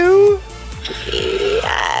after you?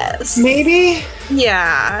 Yes. Maybe?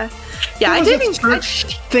 Yeah. Yeah, I did include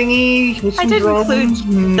thingy with some drones.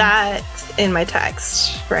 Include that in my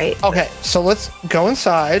text, right? Okay, so let's go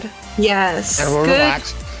inside. Yes. And we'll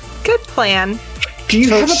relax. Good plan. Do you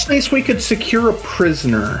have a place we could secure a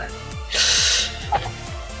prisoner?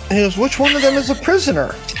 He goes, which one of them is a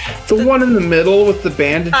prisoner? The one in the middle with the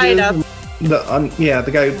bandages. Tied up.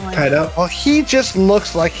 The guy tied up. Well, he just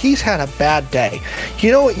looks like he's had a bad day.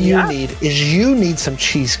 You know what you need is you need some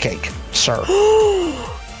cheesecake, sir. You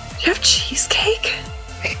have cheesecake?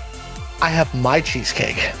 I have my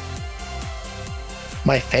cheesecake.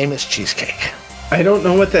 My famous cheesecake. I don't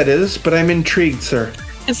know what that is, but I'm intrigued, sir.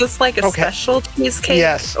 Is this like a special cheesecake?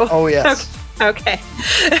 Yes. Oh, yes. Okay.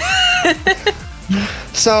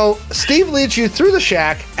 So Steve leads you through the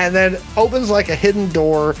shack and then opens like a hidden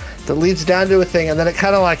door that leads down to a thing, and then it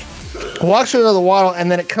kind of like walks through another wall,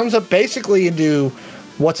 and then it comes up basically into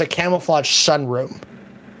what's a camouflage sunroom,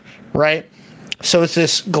 right? So it's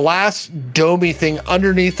this glass domey thing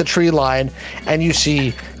underneath the tree line, and you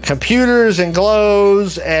see computers and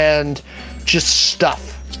glows and just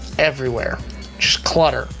stuff everywhere, just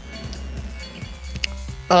clutter.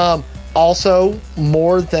 Also,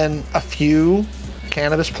 more than a few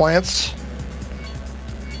cannabis plants.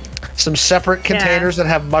 Some separate containers that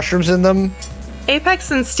have mushrooms in them. Apex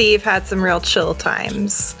and Steve had some real chill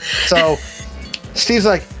times. So Steve's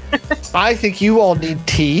like, I think you all need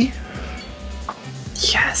tea.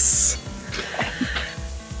 Yes.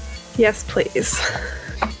 Yes, please.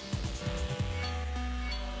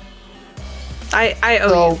 I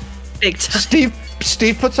owe you big time.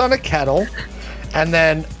 Steve puts on a kettle, and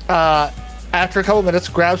then after a couple minutes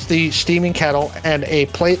grabs the steaming kettle and a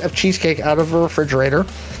plate of cheesecake out of a refrigerator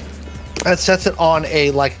and sets it on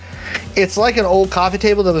it's like an old coffee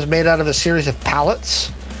table that was made out of a series of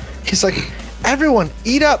pallets. He's like, everyone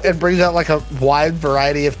eat up, and brings out like a wide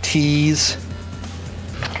variety of teas.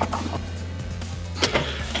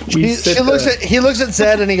 He looks at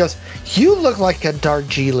Zed and he goes, you look like a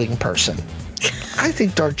Darjeeling person. I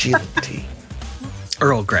think Darjeeling tea.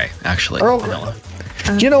 Earl Grey, actually. Earl Grey.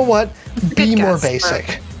 You know what? Be more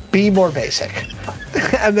basic. Be more basic.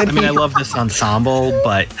 And then I love this ensemble,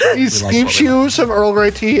 but he scoops you some Earl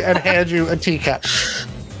Grey tea and hands you a teacup.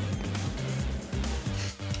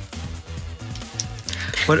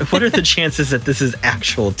 What are the chances that this is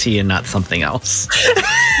actual tea and not something else?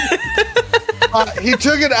 He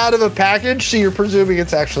took it out of a package, so you're presuming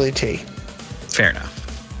it's actually tea. Fair enough.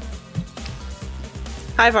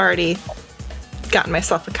 I've already gotten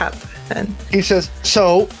myself a cup. And he says,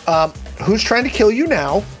 so, who's trying to kill you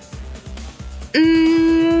now?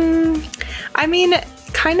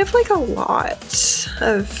 Kind of like a lot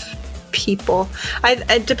of people.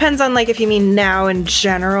 It depends on if you mean now in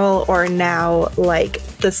general or now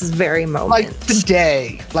this is very moment. Like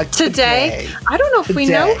today. Today? I don't know if we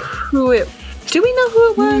know who it. Do we know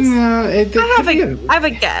who it was? No, I have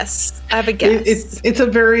a guess. It's a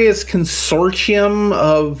various consortium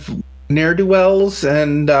of ne'er-do-wells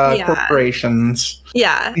and corporations.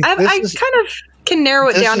 Yeah, I kind of can narrow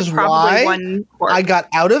it down to probably one. I got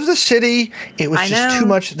out of the city. It was just too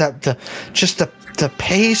much. The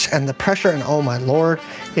pace and the pressure, and oh my lord,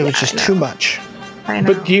 it was just too much. I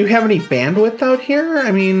know. But do you have any bandwidth out here?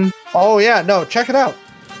 Oh yeah, no, check it out.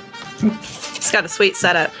 It's got a sweet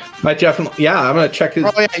setup. I'm gonna check it.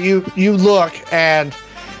 Oh yeah, you look, and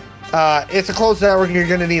it's a closed network. You're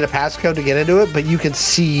gonna need a passcode to get into it, but you can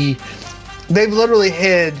see they've literally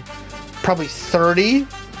hid probably 30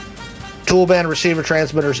 dual band receiver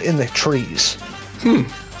transmitters in the trees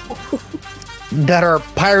that are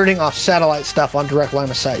pirating off satellite stuff on direct line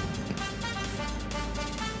of sight.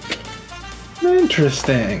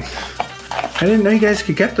 Interesting. I didn't know you guys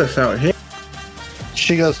could get this out here.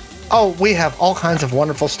 She goes, oh, we have all kinds of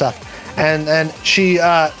wonderful stuff. And she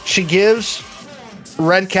gives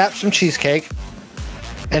Red Cap some cheesecake.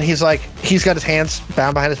 And he's got his hands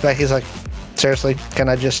bound behind his back. He's like, seriously, can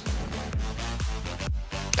I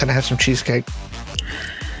have some cheesecake?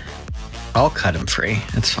 I'll cut him free.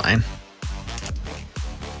 It's fine.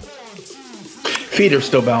 Feet are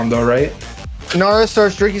still bound though, right? Nara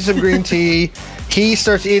starts drinking some green tea. He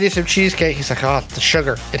starts eating some cheesecake. He's like, oh, the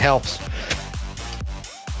sugar, it helps.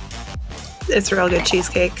 It's real good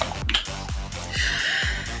cheesecake.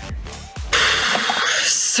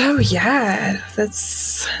 So yeah,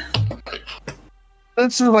 this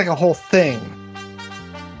is like a whole thing.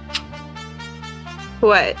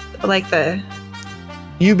 What?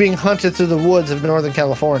 You being hunted through the woods of Northern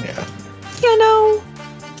California.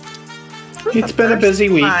 It's been a busy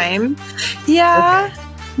week. Yeah. Okay.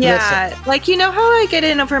 Yeah. Listen. You know how I get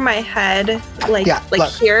in over my head? Look,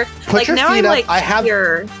 here? Put your now feet I'm up.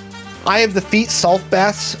 here. I have the feet salt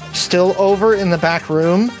baths still over in the back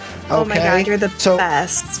room. Okay? Oh my god, you're the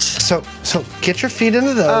best. So get your feet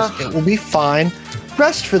into those. It will be fine.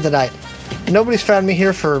 Rest for the night. Nobody's found me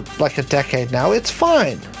here for a decade now. It's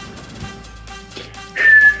fine.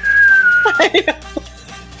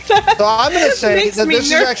 So I'm going to say that this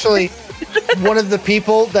is actually one of the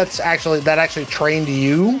people that actually trained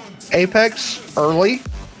you, Apex, early.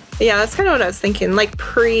 Yeah, that's kind of what I was thinking. Like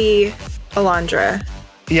pre Alondra.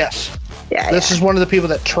 Yes. Yeah. This is one of the people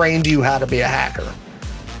that trained you how to be a hacker.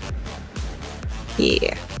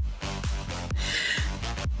 Yeah.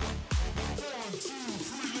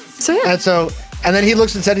 So yeah. And then he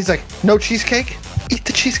looks and said, he's like, no cheesecake? Eat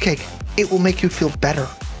the cheesecake. It will make you feel better.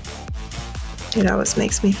 It always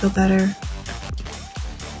makes me feel better.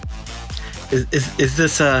 Is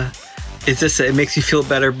this it makes you feel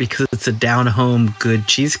better because it's a down home good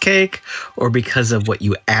cheesecake, or because of what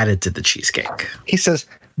you added to the cheesecake? He says,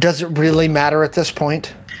 does it really matter at this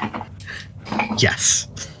point? Yes.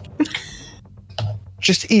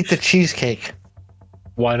 Just eat the cheesecake.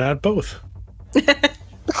 Why not both?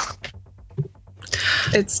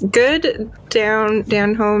 It's good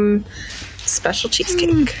down home special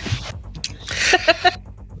cheesecake.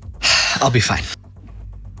 I'll be fine.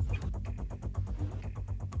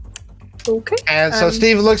 Okay. And so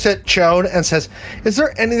Steve looks at Chode and says, is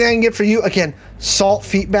there anything I can get for you? Again, salt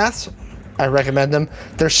feet baths. I recommend them.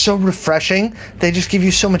 They're so refreshing. They just give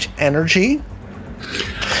you so much energy.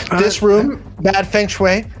 This room, bad feng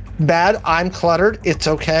shui. Bad, I'm cluttered. It's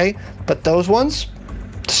okay. But those ones,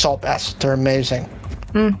 salt baths, they're amazing.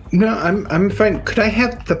 No, I'm fine. Could I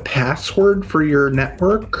have the password for your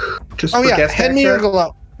network? Just for guest hand me your access?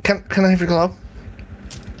 glow. Can I have your glow?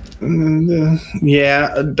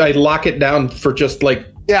 Yeah, I lock it down for just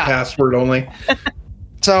password only.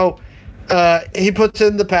 So he puts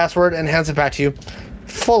in the password and hands it back to you.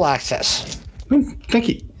 Full access. Thank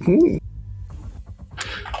you. Ooh.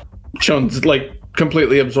 Sean's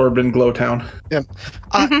completely absorbed in Glowtown. Yeah.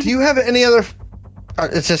 Do you have any other?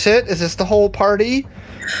 Is this it? Is this the whole party?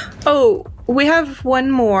 Oh, we have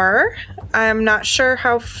one more. I'm not sure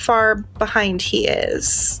how far behind he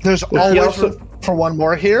is. There's always room for one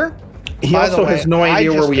more here. He also has no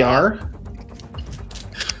idea where we are.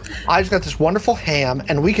 I just got this wonderful ham,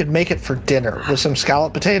 and we could make it for dinner with some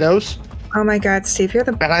scalloped potatoes. Oh my God, Steve, you're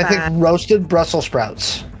the best. And I think roasted Brussels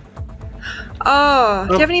sprouts. Oh,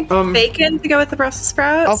 do you have any bacon to go with the Brussels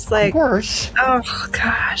sprouts? Of course. Oh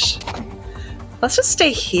gosh. Let's just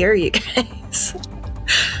stay here, you guys.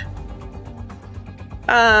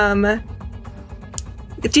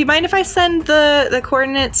 Do you mind if I send the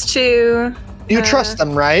coordinates to? You trust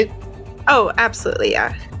them, right? Oh, absolutely,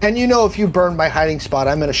 yeah. And you know if you burn my hiding spot,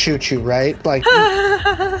 I'm gonna shoot you, right?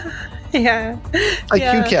 Yeah.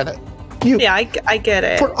 You get it. I get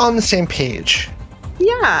it. We're on the same page.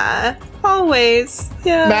 Yeah, always.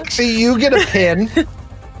 Yeah. Maxie, you get a pin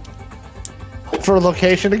for a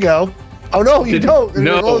location to go. Oh no, you don't.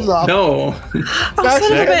 No. Oh,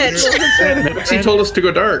 son of a bitch. Maxie told us to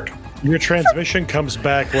go dark. Your transmission comes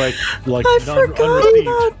back like I forgot unreceived.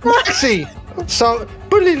 about that. Maxie. So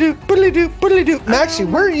boodly-doo. Maxie,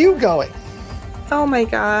 where are you going? Oh my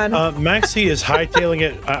God. Maxie is hightailing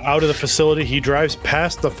it out of the facility. He drives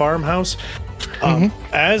past the farmhouse.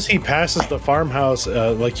 As he passes the farmhouse,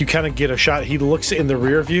 you kind of get a shot. He looks in the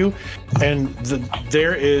rear view, and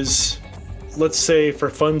there is, let's say for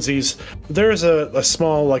funsies, there's a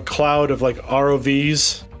small cloud of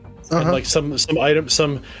ROVs. And some items,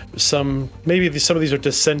 some maybe some of these are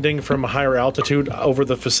descending from a higher altitude over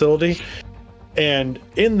the facility. And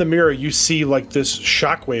in the mirror, you see this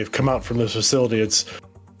shockwave come out from this facility. It's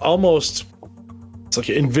almost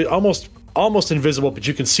almost invisible, but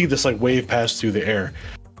you can see this wave pass through the air.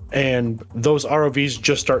 And those ROVs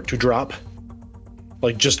just start to drop,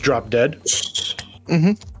 just drop dead.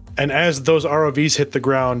 And as those ROVs hit the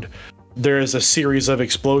ground, there is a series of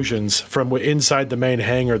explosions from inside the main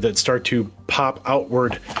hangar that start to pop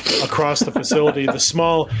outward across the facility. The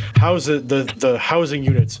small houses, the housing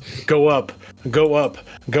units go up.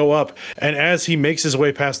 And as he makes his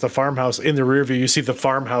way past the farmhouse in the rear view, you see the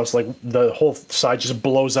farmhouse, the whole side just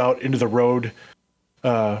blows out into the road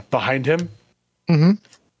behind him.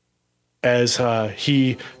 As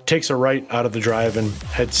he takes a right out of the drive and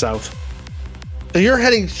heads south. So you're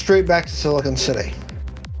heading straight back to Silicon City.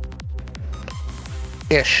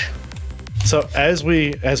 Ish. So as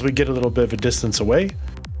we get a little bit of a distance away,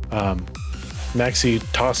 Maxie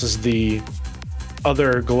tosses the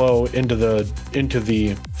other glow into the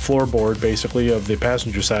floorboard, basically, of the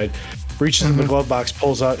passenger side, reaches in the glove box,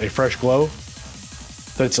 pulls out a fresh glow.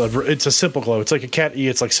 It's a simple glow. It's like a Cat E.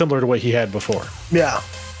 It's similar to what he had before. Yeah.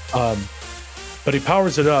 But he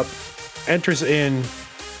powers it up, enters in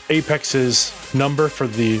Apex's number for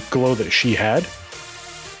the glow that she had.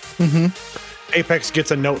 Apex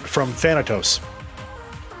gets a note from Thanatos.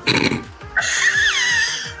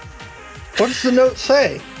 What does the note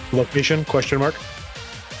say? Location? Question mark.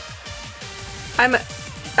 I'm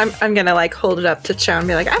I'm gonna like hold it up to Cho and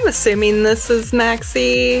be like, I'm assuming this is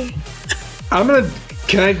Maxie.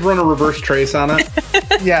 Can I run a reverse trace on it?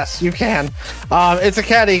 Yes, you can. It's a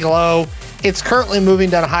Caddy Glow. It's currently moving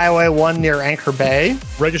down Highway 1 near Anchor Bay.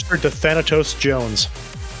 Registered to Thanatos Jones.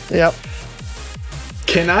 Yep.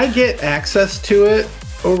 Can I get access to it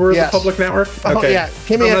over the public network? Okay. Okay. Yeah.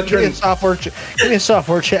 Give me a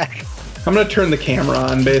software check. I'm going to turn the camera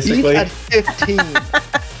on, basically. At 15.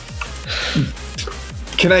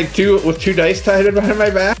 Can I do it with 2 dice tied behind my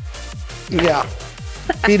back? Yeah.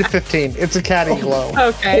 Beat a 15. It's a Caddy Glow.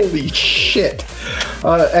 Okay. Holy shit.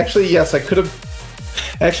 Actually, yes, I could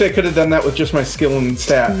have done that with just my skill and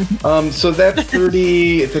stat. So that's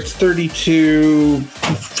 30, that's 32,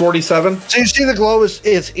 47. So you see the glow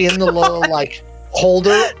is in the little like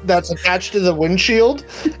holder that's attached to the windshield,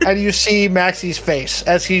 and you see Maxie's face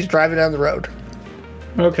as he's driving down the road.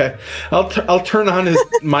 Okay. I'll turn on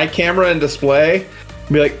my camera and display and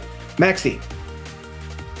be like, Maxie.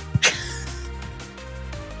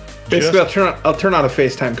 Basically, I'll turn on a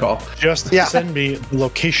FaceTime call. Just send me the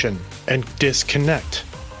location and disconnect.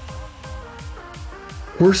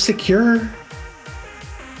 We're secure.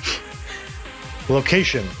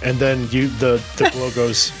 Location, and then the glow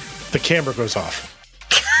goes, the camera goes off.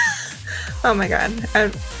 Oh my god,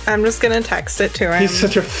 I'm just gonna text it to him. He's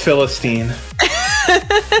such a Philistine.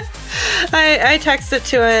 I text it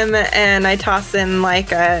to him and I toss in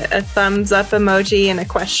like a thumbs up emoji and a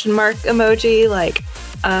question mark emoji, like,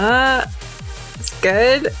 it's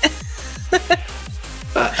good.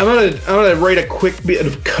 I'm gonna write a quick bit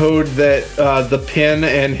of code that the pin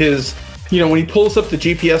and his, when he pulls up the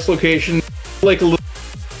GPS location, like a little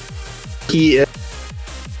key,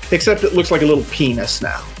 except it looks like a little penis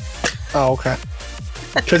now. Oh, okay.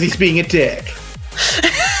 Because he's being a dick.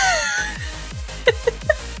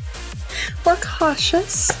 We're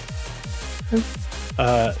cautious.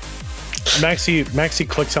 Maxie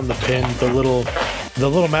clicks on the pin. The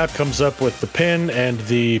little map comes up with the pin and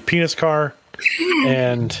the penis car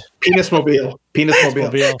and penis mobile.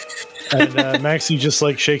 And Maxie just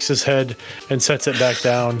like shakes his head and sets it back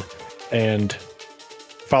down and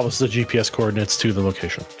follows the GPS coordinates to the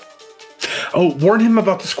location. Oh, warn him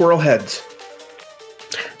about the squirrel heads.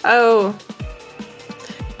 Oh.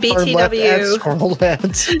 BTW. Squirrel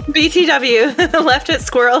heads. BTW. Left at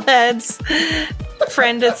squirrel heads.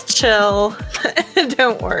 Friend, it's chill.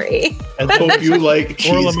 Don't worry. And hope you like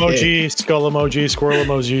squirrel emoji, skull emoji, squirrel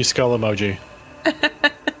emoji, skull emoji.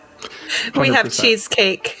 We have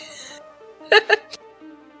cheesecake.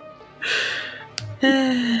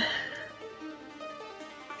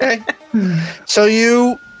 Okay. So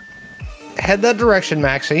you head that direction,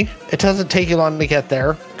 Maxie. It doesn't take you long to get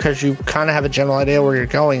there because you kind of have a general idea where you're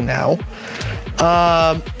going now.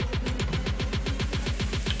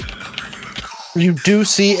 You do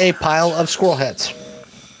see a pile of squirrel heads.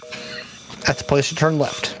 That's the place to turn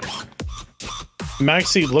left.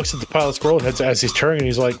 Maxie looks at the pile of squirrel heads as he's turning and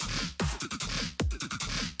he's like,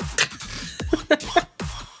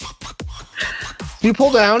 you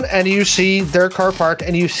pull down and you see their car parked,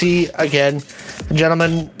 and you see again a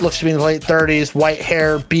gentleman, looks to be in the late 30s, white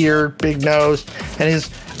hair, beard, big nose, and he's,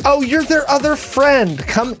 oh, you're their other friend.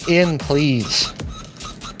 Come in, please.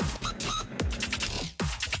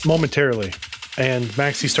 Momentarily. And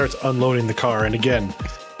Maxie starts unloading the car, and again,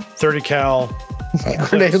 30 cal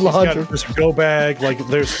grenade launcher, this go bag, like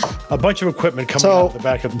there's a bunch of equipment coming out of the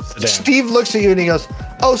back of the sedan. Steve looks at you and he goes,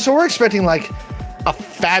 oh, so we're expecting like a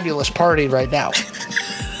fabulous party right now.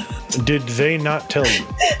 Did they not tell you?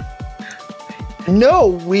 No,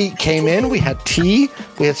 we came in, we had tea,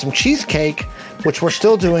 we had some cheesecake, which we're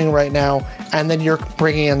still doing right now, and then you're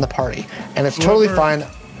bringing in the party, and it's totally fine.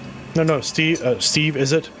 No, Steve,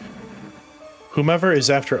 is it? Whomever is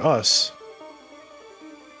after us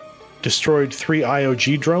destroyed 3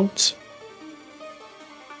 IOG drones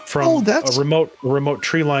from a remote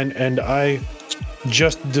tree line, and I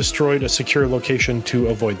just destroyed a secure location to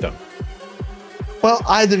avoid them. Well,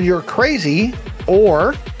 either you're crazy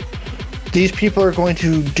or these people are going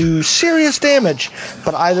to do serious damage,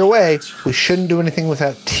 but either way, we shouldn't do anything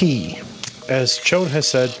without tea. As Chone has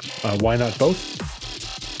said, why not both?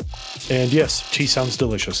 And yes, tea sounds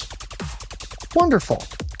delicious. Wonderful.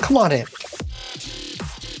 Come on in.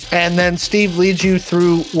 And then Steve leads you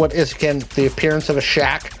through what is, again, the appearance of a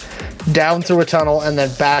shack, down through a tunnel, and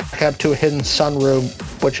then back up to a hidden sunroom,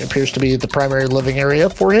 which appears to be the primary living area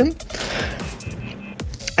for him.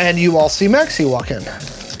 And you all see Maxie walk in.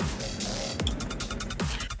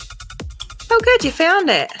 Oh, good, you found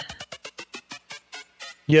it.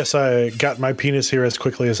 Yes, I got my penis here as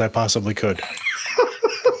quickly as I possibly could.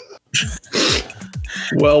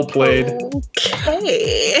 Well played.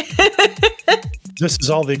 Okay. This is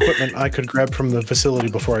all the equipment I could grab from the facility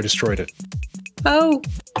before I destroyed it. Oh.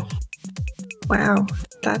 Wow.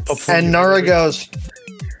 That's... And Nara goes,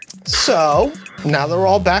 so, now that we're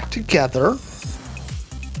all back together,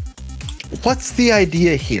 what's the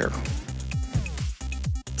idea here?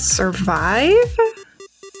 Survive?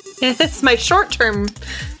 It's my short-term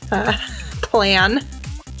plan.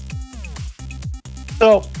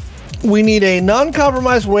 So, we need a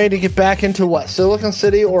non-compromised way to get back into what? Silicon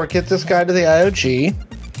City or get this guy to the IOG.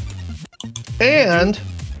 And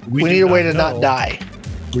we need a way to not die.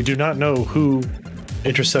 We do not know who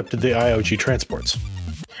intercepted the IOG transports.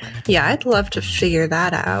 Yeah, I'd love to figure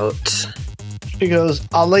that out. She goes,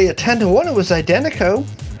 I'll lay a 10 to 1 it was Identico.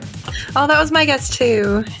 Oh, that was my guess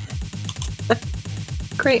too.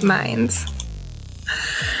 Great minds.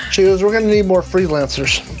 She goes, we're going to need more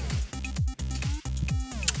freelancers.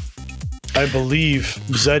 I believe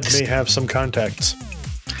Zed may have some contacts.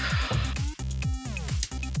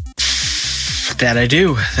 That I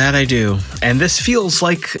do. And this feels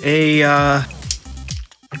like a, I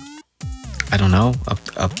don't know,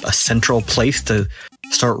 a central place to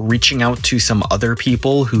start reaching out to some other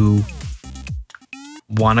people who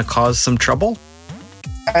want to cause some trouble.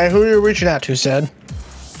 Hey, who are you reaching out to, Zed?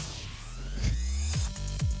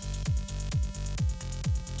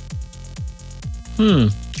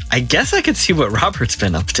 I guess I could see what Robert's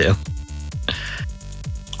been up to.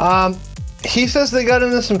 He says they got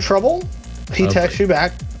into some trouble. He texts you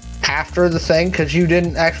back after the thing because you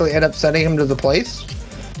didn't actually end up sending him to the place.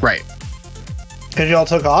 Right. Because you all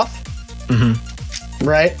took off. Mm-hmm.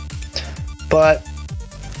 Right. But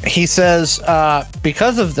he says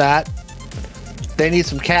because of that, they need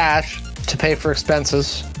some cash to pay for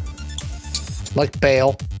expenses, like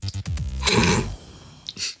bail.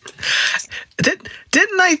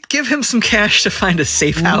 Didn't I give him some cash to find a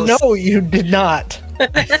safe house? No, you did not.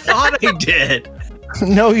 I thought I did.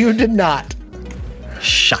 No, you did not.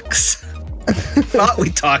 Shucks. Thought we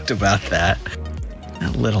talked about that.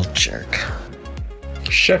 That little jerk.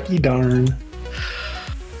 Shucky darn.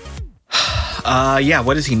 Yeah,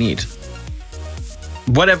 what does he need?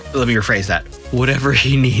 Whatever, let me rephrase that. Whatever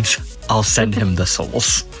he needs, I'll send him the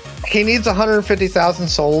souls. He needs 150,000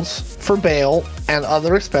 souls for bail and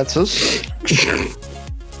other expenses.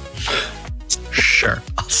 Sure.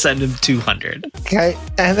 I'll send him 200. Okay.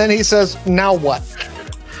 And then he says, now what?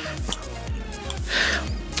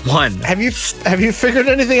 1. Have you figured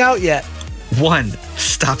anything out yet? 1.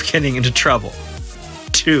 Stop getting into trouble.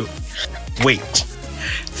 2. Wait.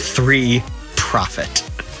 3. Profit.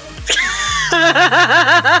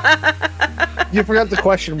 You forgot the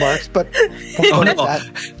question marks, but Oh no, I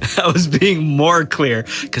was being more clear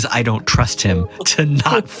because I don't trust him to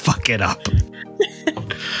not fuck it up.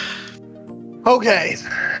 Okay.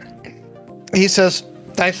 He says,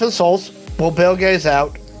 thanks for the souls. We'll bail guys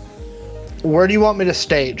out. Where do you want me to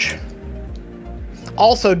stage?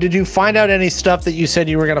 Also, did you find out any stuff that you said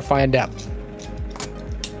you were going to find out?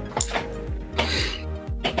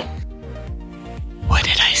 What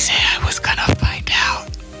did I say I was going to find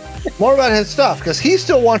out? More about his stuff, because he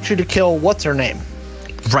still wants you to kill what's-her-name?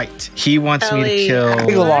 Right. He wants me to Ellie kill...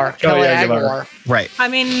 Aguilar. Kelly Aguilar. Right. I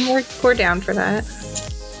mean, we're down for that.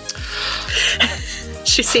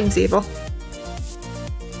 She seems evil.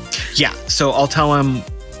 Yeah, so I'll tell him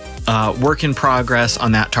work in progress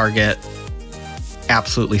on that target.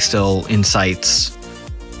 Absolutely still in sights.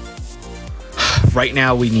 Right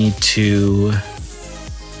now we need to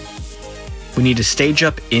stage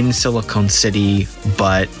up in Silicon City,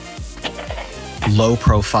 but low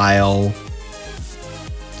profile,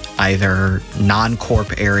 either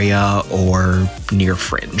non-corp area or near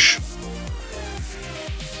fringe.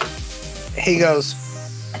 He goes,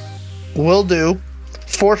 will do.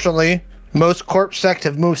 Fortunately, most corp sect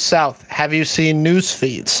have moved south. Have you seen news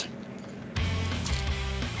feeds?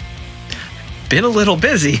 Been a little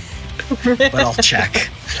busy, but I'll check.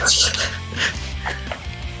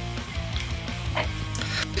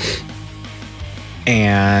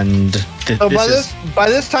 And So by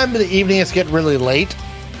this time of the evening, it's getting really late.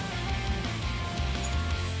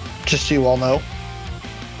 Just so you all know,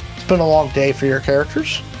 it's been a long day for your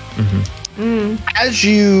characters. As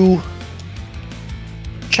you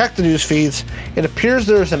check the news feeds, it appears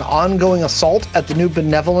there's an ongoing assault at the new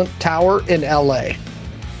Benevolent Tower in LA.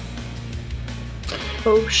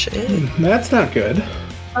 Oh shit. That's not good.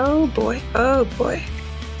 Oh boy. Oh boy.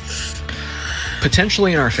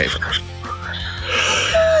 potentially in our favor.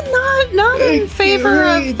 Not in favor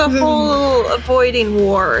of the whole avoiding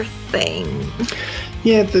war thing.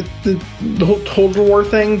 Yeah, the whole Total War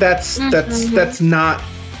thing. That's not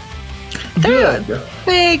They're Good.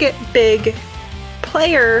 a big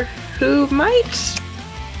player who might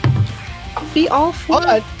be all for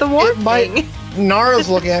But the it might- warping. Nara's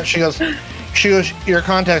looking at it. She goes, your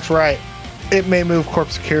contact's right. It may move corp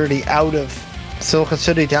security out of Silicon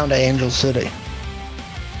City down to Angel City.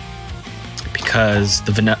 Because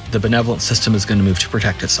the benevolent system is going to move to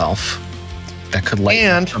protect itself. That could lighten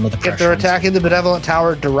And some of the pressure. if they're attacking the Benevolent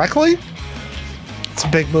Tower directly, it's a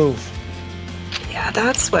big move. Yeah,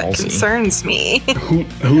 that's what Ballsy. concerns me.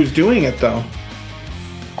 Who's doing it though?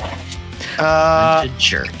 Bunch of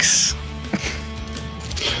jerks.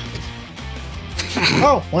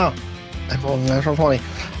 Oh, wow. I rolled a natural 20.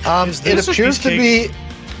 Is It this a appears to be,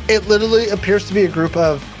 it literally appears to be a group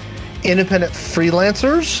of independent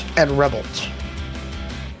freelancers and rebels.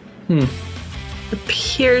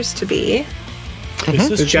 Appears to be. Is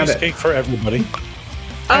this We've got it. cheesecake for everybody?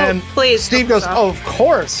 Oh, And please. Steve don't goes, stop. oh, of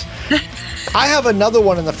course. I have another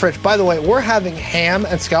one in the fridge. By the way, we're having ham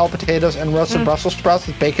and scalloped potatoes and roasted Brussels sprouts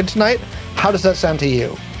with bacon tonight. How does that sound to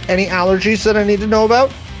you? Any allergies that I need to know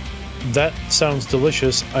about? That sounds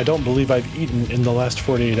delicious. I don't believe I've eaten in the last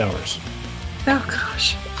 48 hours. Oh,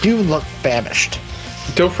 gosh. You look famished.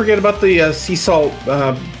 Don't forget about the sea salt,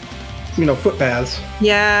 foot baths.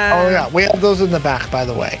 Yeah. Oh, yeah. We have those in the back, by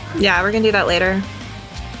the way. Yeah, we're going to do that later.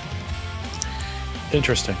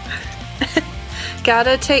 Interesting.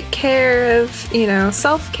 Gotta take care of,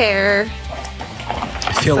 self-care.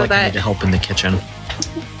 I feel So like I that- need to help in the kitchen.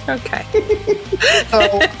 Okay.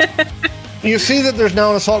 So you see that there's now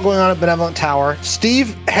an assault going on at Benevolent Tower.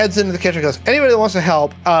 Steve heads into the kitchen and goes, anybody that wants to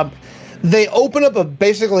help, they open up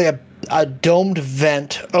basically a domed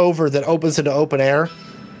vent over that opens into open air,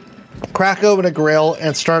 crack open a grill,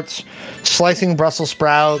 and starts slicing Brussels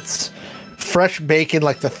sprouts, fresh bacon,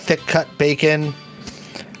 like the thick cut bacon,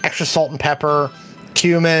 extra salt and pepper,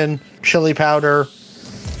 cumin, chili powder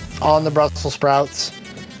on the Brussels sprouts,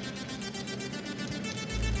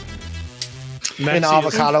 in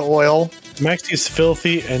avocado oil. Maxie is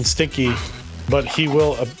filthy and stinky, but he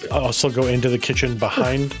will also go into the kitchen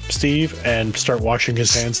behind Steve and start washing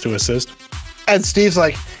his hands to assist. And Steve's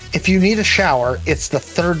like, if you need a shower, it's the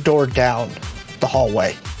third door down the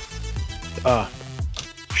hallway.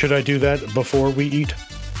 Should I do that before we eat?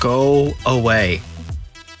 Go away.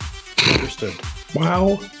 Understood.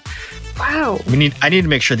 Wow. Wow. I need to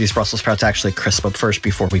make sure these Brussels sprouts actually crisp up first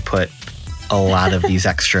before we put a lot of these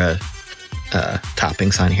extra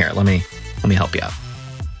toppings on here. Let me help you out.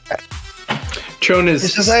 Chon is He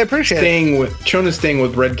says, I appreciate it. Chon is staying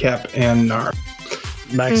with Redcap and Nar.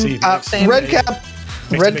 Maxie. Same. Redcap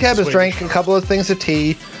makes has the drank swing. a couple of things of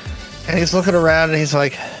tea, and he's looking around and he's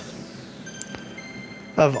like,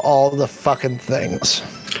 of all the fucking things.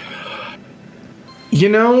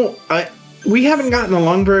 We haven't gotten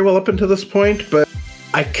along very well up until this point, but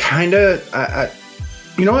I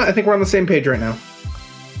you know what? I think we're on the same page right now.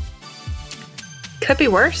 Could be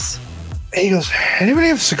worse. He goes, anybody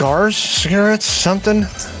have cigars, cigarettes, something?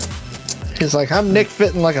 He's like, I'm Nick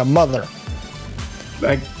fitting like a mother.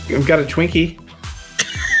 I've got a Twinkie.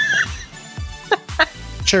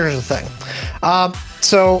 Here's the thing.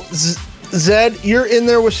 So Zed, you're in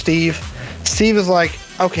there with Steve. Steve is like,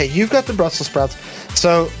 okay, you've got the Brussels sprouts.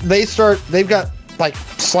 So they've got like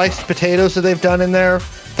sliced potatoes that they've done in there.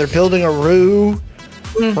 They're building a roux,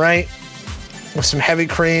 right? With some heavy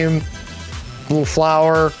cream, a little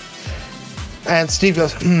flour. And Steve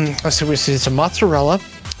goes, let's see, we see some mozzarella,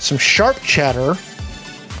 some sharp cheddar,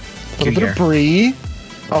 a little bit of brie.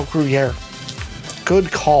 Oh, Gruyere.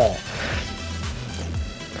 Good call.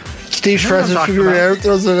 Steve shreds it for Gruyere,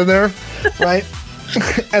 throws it in there, right?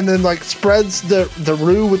 And then like spreads the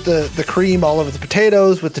roux with the cream all over the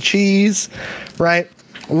potatoes with the cheese, right?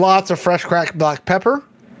 Lots of fresh cracked black pepper.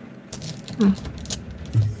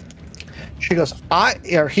 He goes,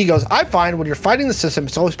 I find when you're fighting the system,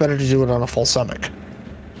 it's always better to do it on a full stomach.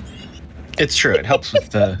 It's true. It helps with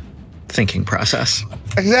the thinking process.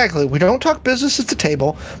 Exactly. We don't talk business at the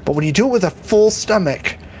table, but when you do it with a full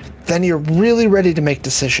stomach, then you're really ready to make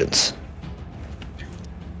decisions.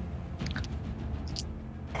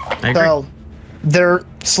 I agree. So they're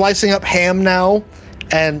slicing up ham now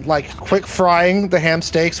and like quick frying the ham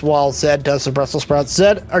steaks while Zed does the Brussels sprouts.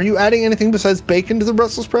 Zed, are you adding anything besides bacon to the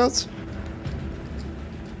Brussels sprouts?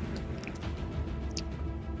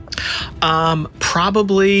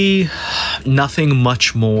 Probably nothing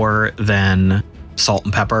much more than salt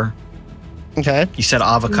and pepper. Okay. You said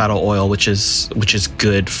avocado oil, which is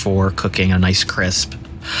good for cooking a nice crisp.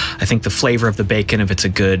 I think the flavor of the bacon, if it's a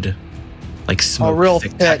good like smoked real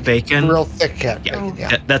thick thick bacon, Real thick cat yeah, bacon,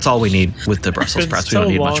 yeah. that's all we need with the Brussels It's been sprouts. We don't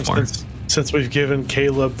need much more. Since we've given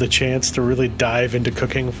Caleb the chance to really dive into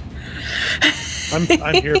cooking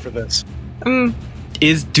I'm here for this.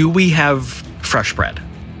 Do we have fresh bread?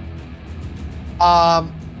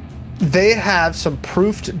 They have some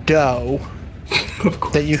proofed dough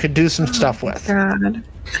that you could do some stuff with. God.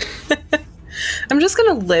 I'm just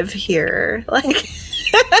gonna live here. Like,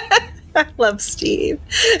 I love Steve.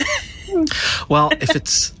 Well, if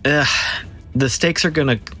it's the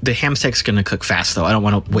ham steak's gonna cook fast though. I don't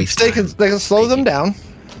want to waste They time. can slow them down.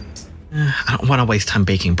 I don't want to waste time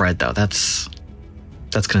baking bread though. That's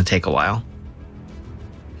gonna take a while.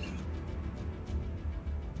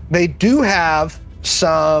 They do have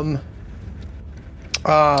some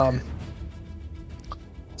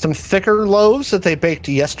thicker loaves that they baked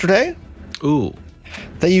yesterday Ooh.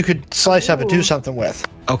 that you could slice up and do something with.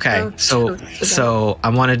 Okay, Oh, so I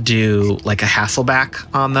want to do like a Hasselback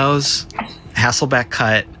on those. Hasselback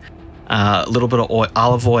cut, a little bit of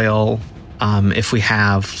olive oil. If we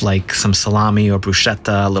have like some salami or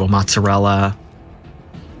bruschetta, a little mozzarella.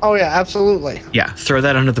 Oh yeah, absolutely. Yeah, throw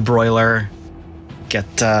that under the broiler. Get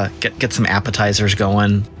some appetizers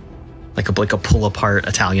going, like a pull apart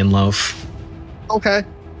Italian loaf. Okay.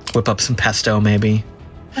 Whip up some pesto maybe.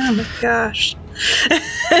 Oh my gosh.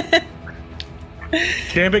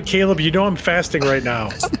 Damn it, Caleb! You know I'm fasting right now.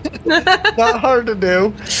 Not hard to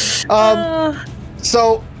do.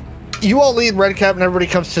 So you all leave Redcap and everybody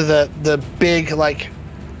comes to the big, like,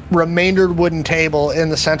 remaindered wooden table in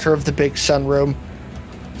the center of the big sunroom.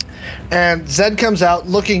 And Zed comes out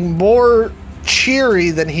looking more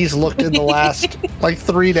cheery than he's looked in the last, like,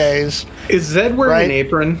 3 days. Is Zed wearing an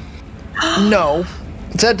apron? No.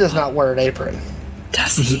 Zed does not wear an apron.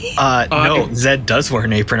 Does he? No, Zed does wear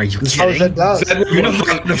an apron. Are you kidding? Oh, Zed does. Zed would You know be the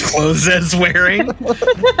kind of clothes Zed's wearing?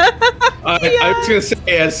 I was gonna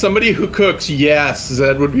say, as somebody who cooks, yes,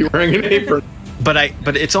 Zed would be wearing an apron. But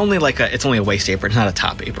it's only a waist apron, not a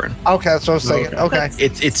top apron. Okay, that's what I was thinking. Okay.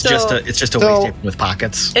 It's So- just a so- waist apron with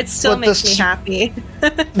pockets. It still But makes this- me happy.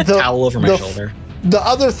 Towel over my shoulder. The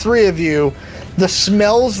other three of you, the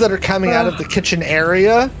smells that are coming out of the kitchen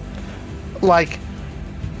area, like,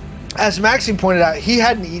 as Maxine pointed out, he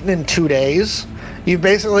hadn't eaten in 2 days. You've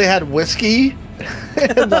basically had whiskey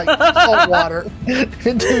and like salt water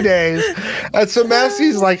in 2 days. And so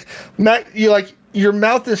Maxine's like, your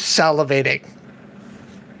mouth is salivating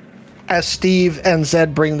as Steve and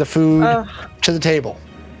Zed bring the food to the table.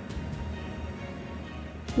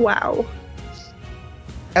 Wow.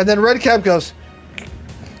 And then Redcap goes,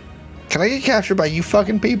 "Can I get captured by you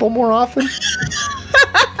fucking people more often?"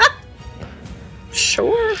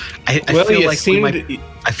 Sure. I Well, feel you like we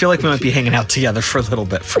might be hanging out together for a little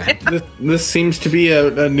bit, Fred. This seems to be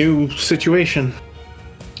a new situation.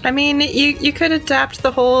 I mean, you could adapt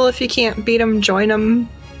the whole if you can't beat 'em, join 'em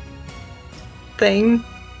thing.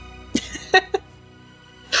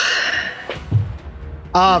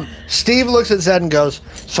 Steve looks at Zed and goes,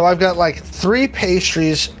 "So I've got like 3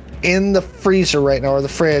 pastries in the freezer right now, or the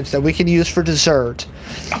fridge, that we can use for dessert.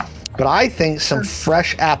 But I think some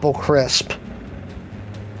fresh apple crisp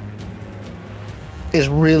is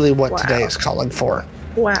really what today is calling for."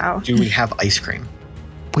 Wow. Do we have ice cream?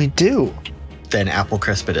 We do. Then apple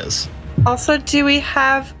crisp it is. Also, do we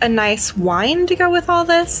have a nice wine to go with all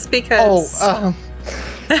this? Because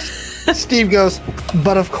Steve goes,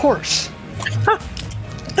 "But of course."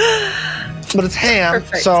 But it's ham,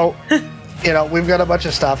 Perfect. so, we've got a bunch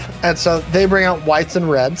of stuff. And so they bring out whites and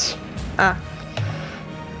reds.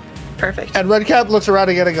 perfect. And Redcap looks around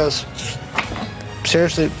again and goes,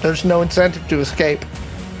 "Seriously, there's no incentive to escape."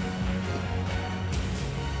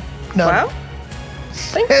 No. Well, I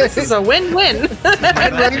think this is a win-win.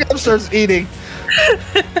 And Redcap starts eating.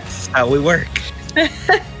 That's how we work.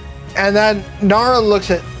 And then Nara looks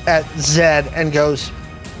at Zed and goes,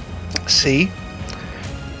 "See?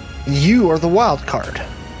 You are the wild card."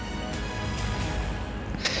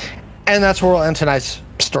 And that's where we'll end tonight's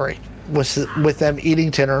story, with them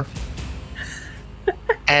eating dinner.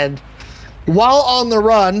 And while on the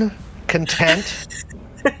run, content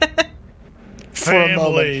for a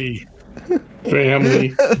moment.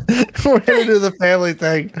 Family. We're going to do the family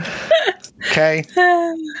thing. Okay.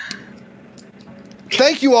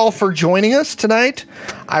 Thank you all for joining us tonight.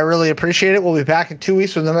 I really appreciate it. We'll be back in 2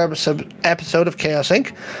 weeks with another episode of Chaos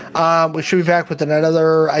Inc. We should be back with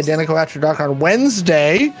another Identico After Dark on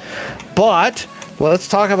Wednesday. But let's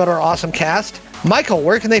talk about our awesome cast. Michael,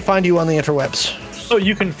 where can they find you on the interwebs? So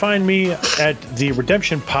you can find me at the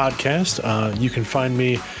Redemption Podcast. You can find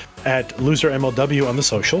me at Loser MLW on the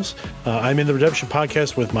socials. I'm in the Redemption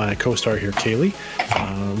Podcast with my co-star here, Kaylee.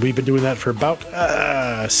 We've been doing that for about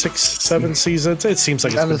 6-7 seasons. It seems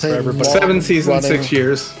like it's been forever, but 7 seasons, running. 6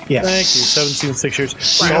 years. thank you. 7 seasons, 6 years. You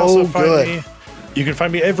So can also find good. me You can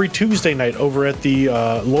find me every Tuesday night over at the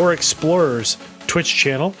Lore Explorers Twitch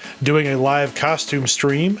channel doing a live costume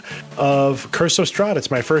stream of Curse of Strahd.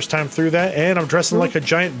 It's my first time through that, and I'm dressing like a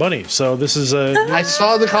giant bunny. So this is a... I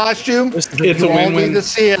saw the costume. It's you all need to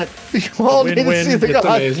see it. You all need to see the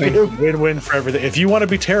costume. Win-win for everything. If you want to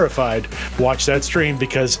be terrified, watch that stream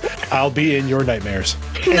because I'll be in your nightmares.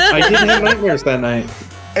 I didn't have nightmares that night.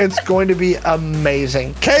 It's going to be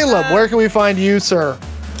amazing. Caleb, where can we find you, sir?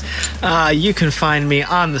 You can find me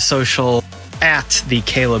on the social at the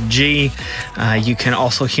Caleb G. You can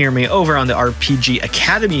also hear me over on the RPG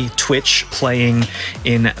Academy Twitch playing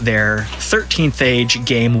in their 13th Age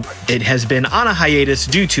game. It has been on a hiatus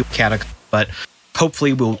due to Catacomb, but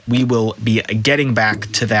hopefully we will be getting back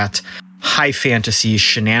to that high fantasy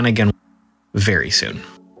shenanigan very soon.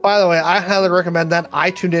 By the way, I highly recommend that.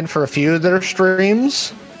 I tuned in for a few of their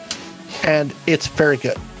streams, and it's very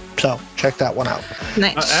good. So check that one out.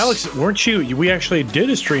 Nice. Alex, weren't you? We actually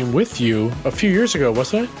did a stream with you a few years ago,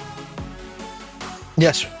 wasn't it?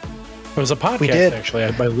 Yes, it was a podcast. We did.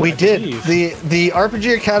 Actually, we did. The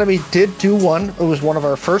RPG Academy did do one. It was one of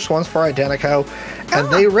our first ones for Identico, and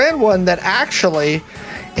they ran one that actually,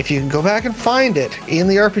 if you can go back and find it in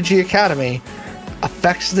the RPG Academy,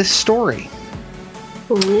 affects this story.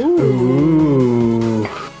 Ooh.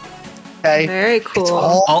 Okay. Very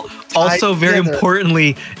cool. Also, very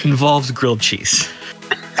importantly, involves grilled cheese.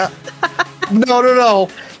 No.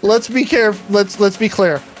 Let's be careful. Let's be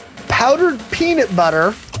clear. Powdered peanut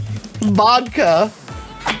butter, vodka,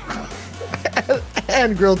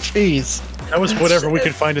 and grilled cheese. That was whatever we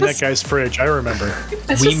could find in that guy's fridge. I remember.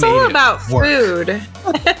 It's just all about food.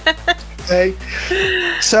 Okay.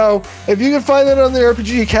 So if you can find that on the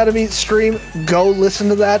RPG Academy stream, go listen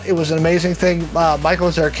to that. It was an amazing thing. Michael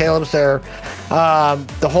was there, Caleb's there,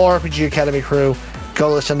 the whole RPG Academy crew.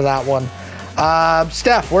 Go listen to that one.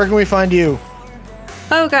 Steph, where can we find you?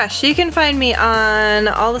 Oh gosh, you can find me on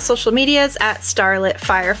all the social medias at Starlit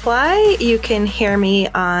Firefly. You can hear me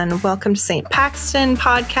on Welcome to St. Paxton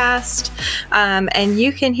podcast. And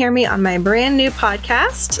you can hear me on my brand new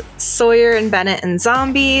podcast, Sawyer and Bennett and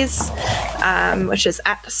Zombies, which is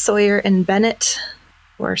at Sawyer and Bennett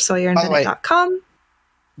or SawyerandBennett.com.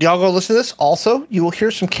 Y'all go listen to this. Also, you will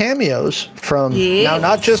hear some cameos from now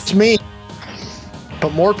not just me,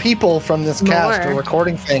 but more people from this cast are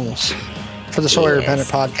recording things for the Sawyer and Bennett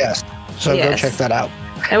podcast. So go check that out.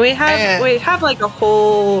 And we have like a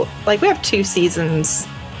whole, like we have 2 seasons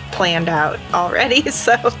planned out already.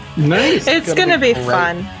 So nice. It's going to be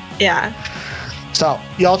fun. Yeah. So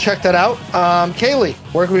y'all check that out. Kaylee,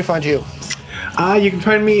 where can we find you? You can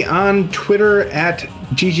find me on Twitter at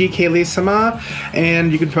GGKaylee-sama,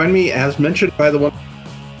 and you can find me, as mentioned by the one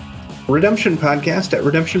Redemption Podcast at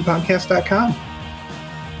redemptionpodcast.com.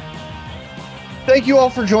 Thank you all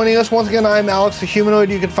for joining us. Once again, I'm Alex the Humanoid.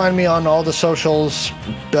 You can find me on all the socials,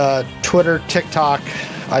 Twitter, TikTok.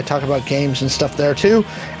 I talk about games and stuff there too.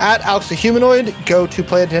 At Alex the Humanoid, go to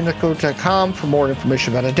playidentico.com for more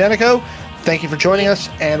information about Identico. Thank you for joining us,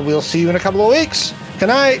 and we'll see you in a couple of weeks. Good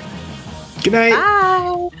night. Good night.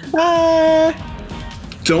 Bye. Bye.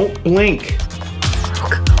 Don't blink.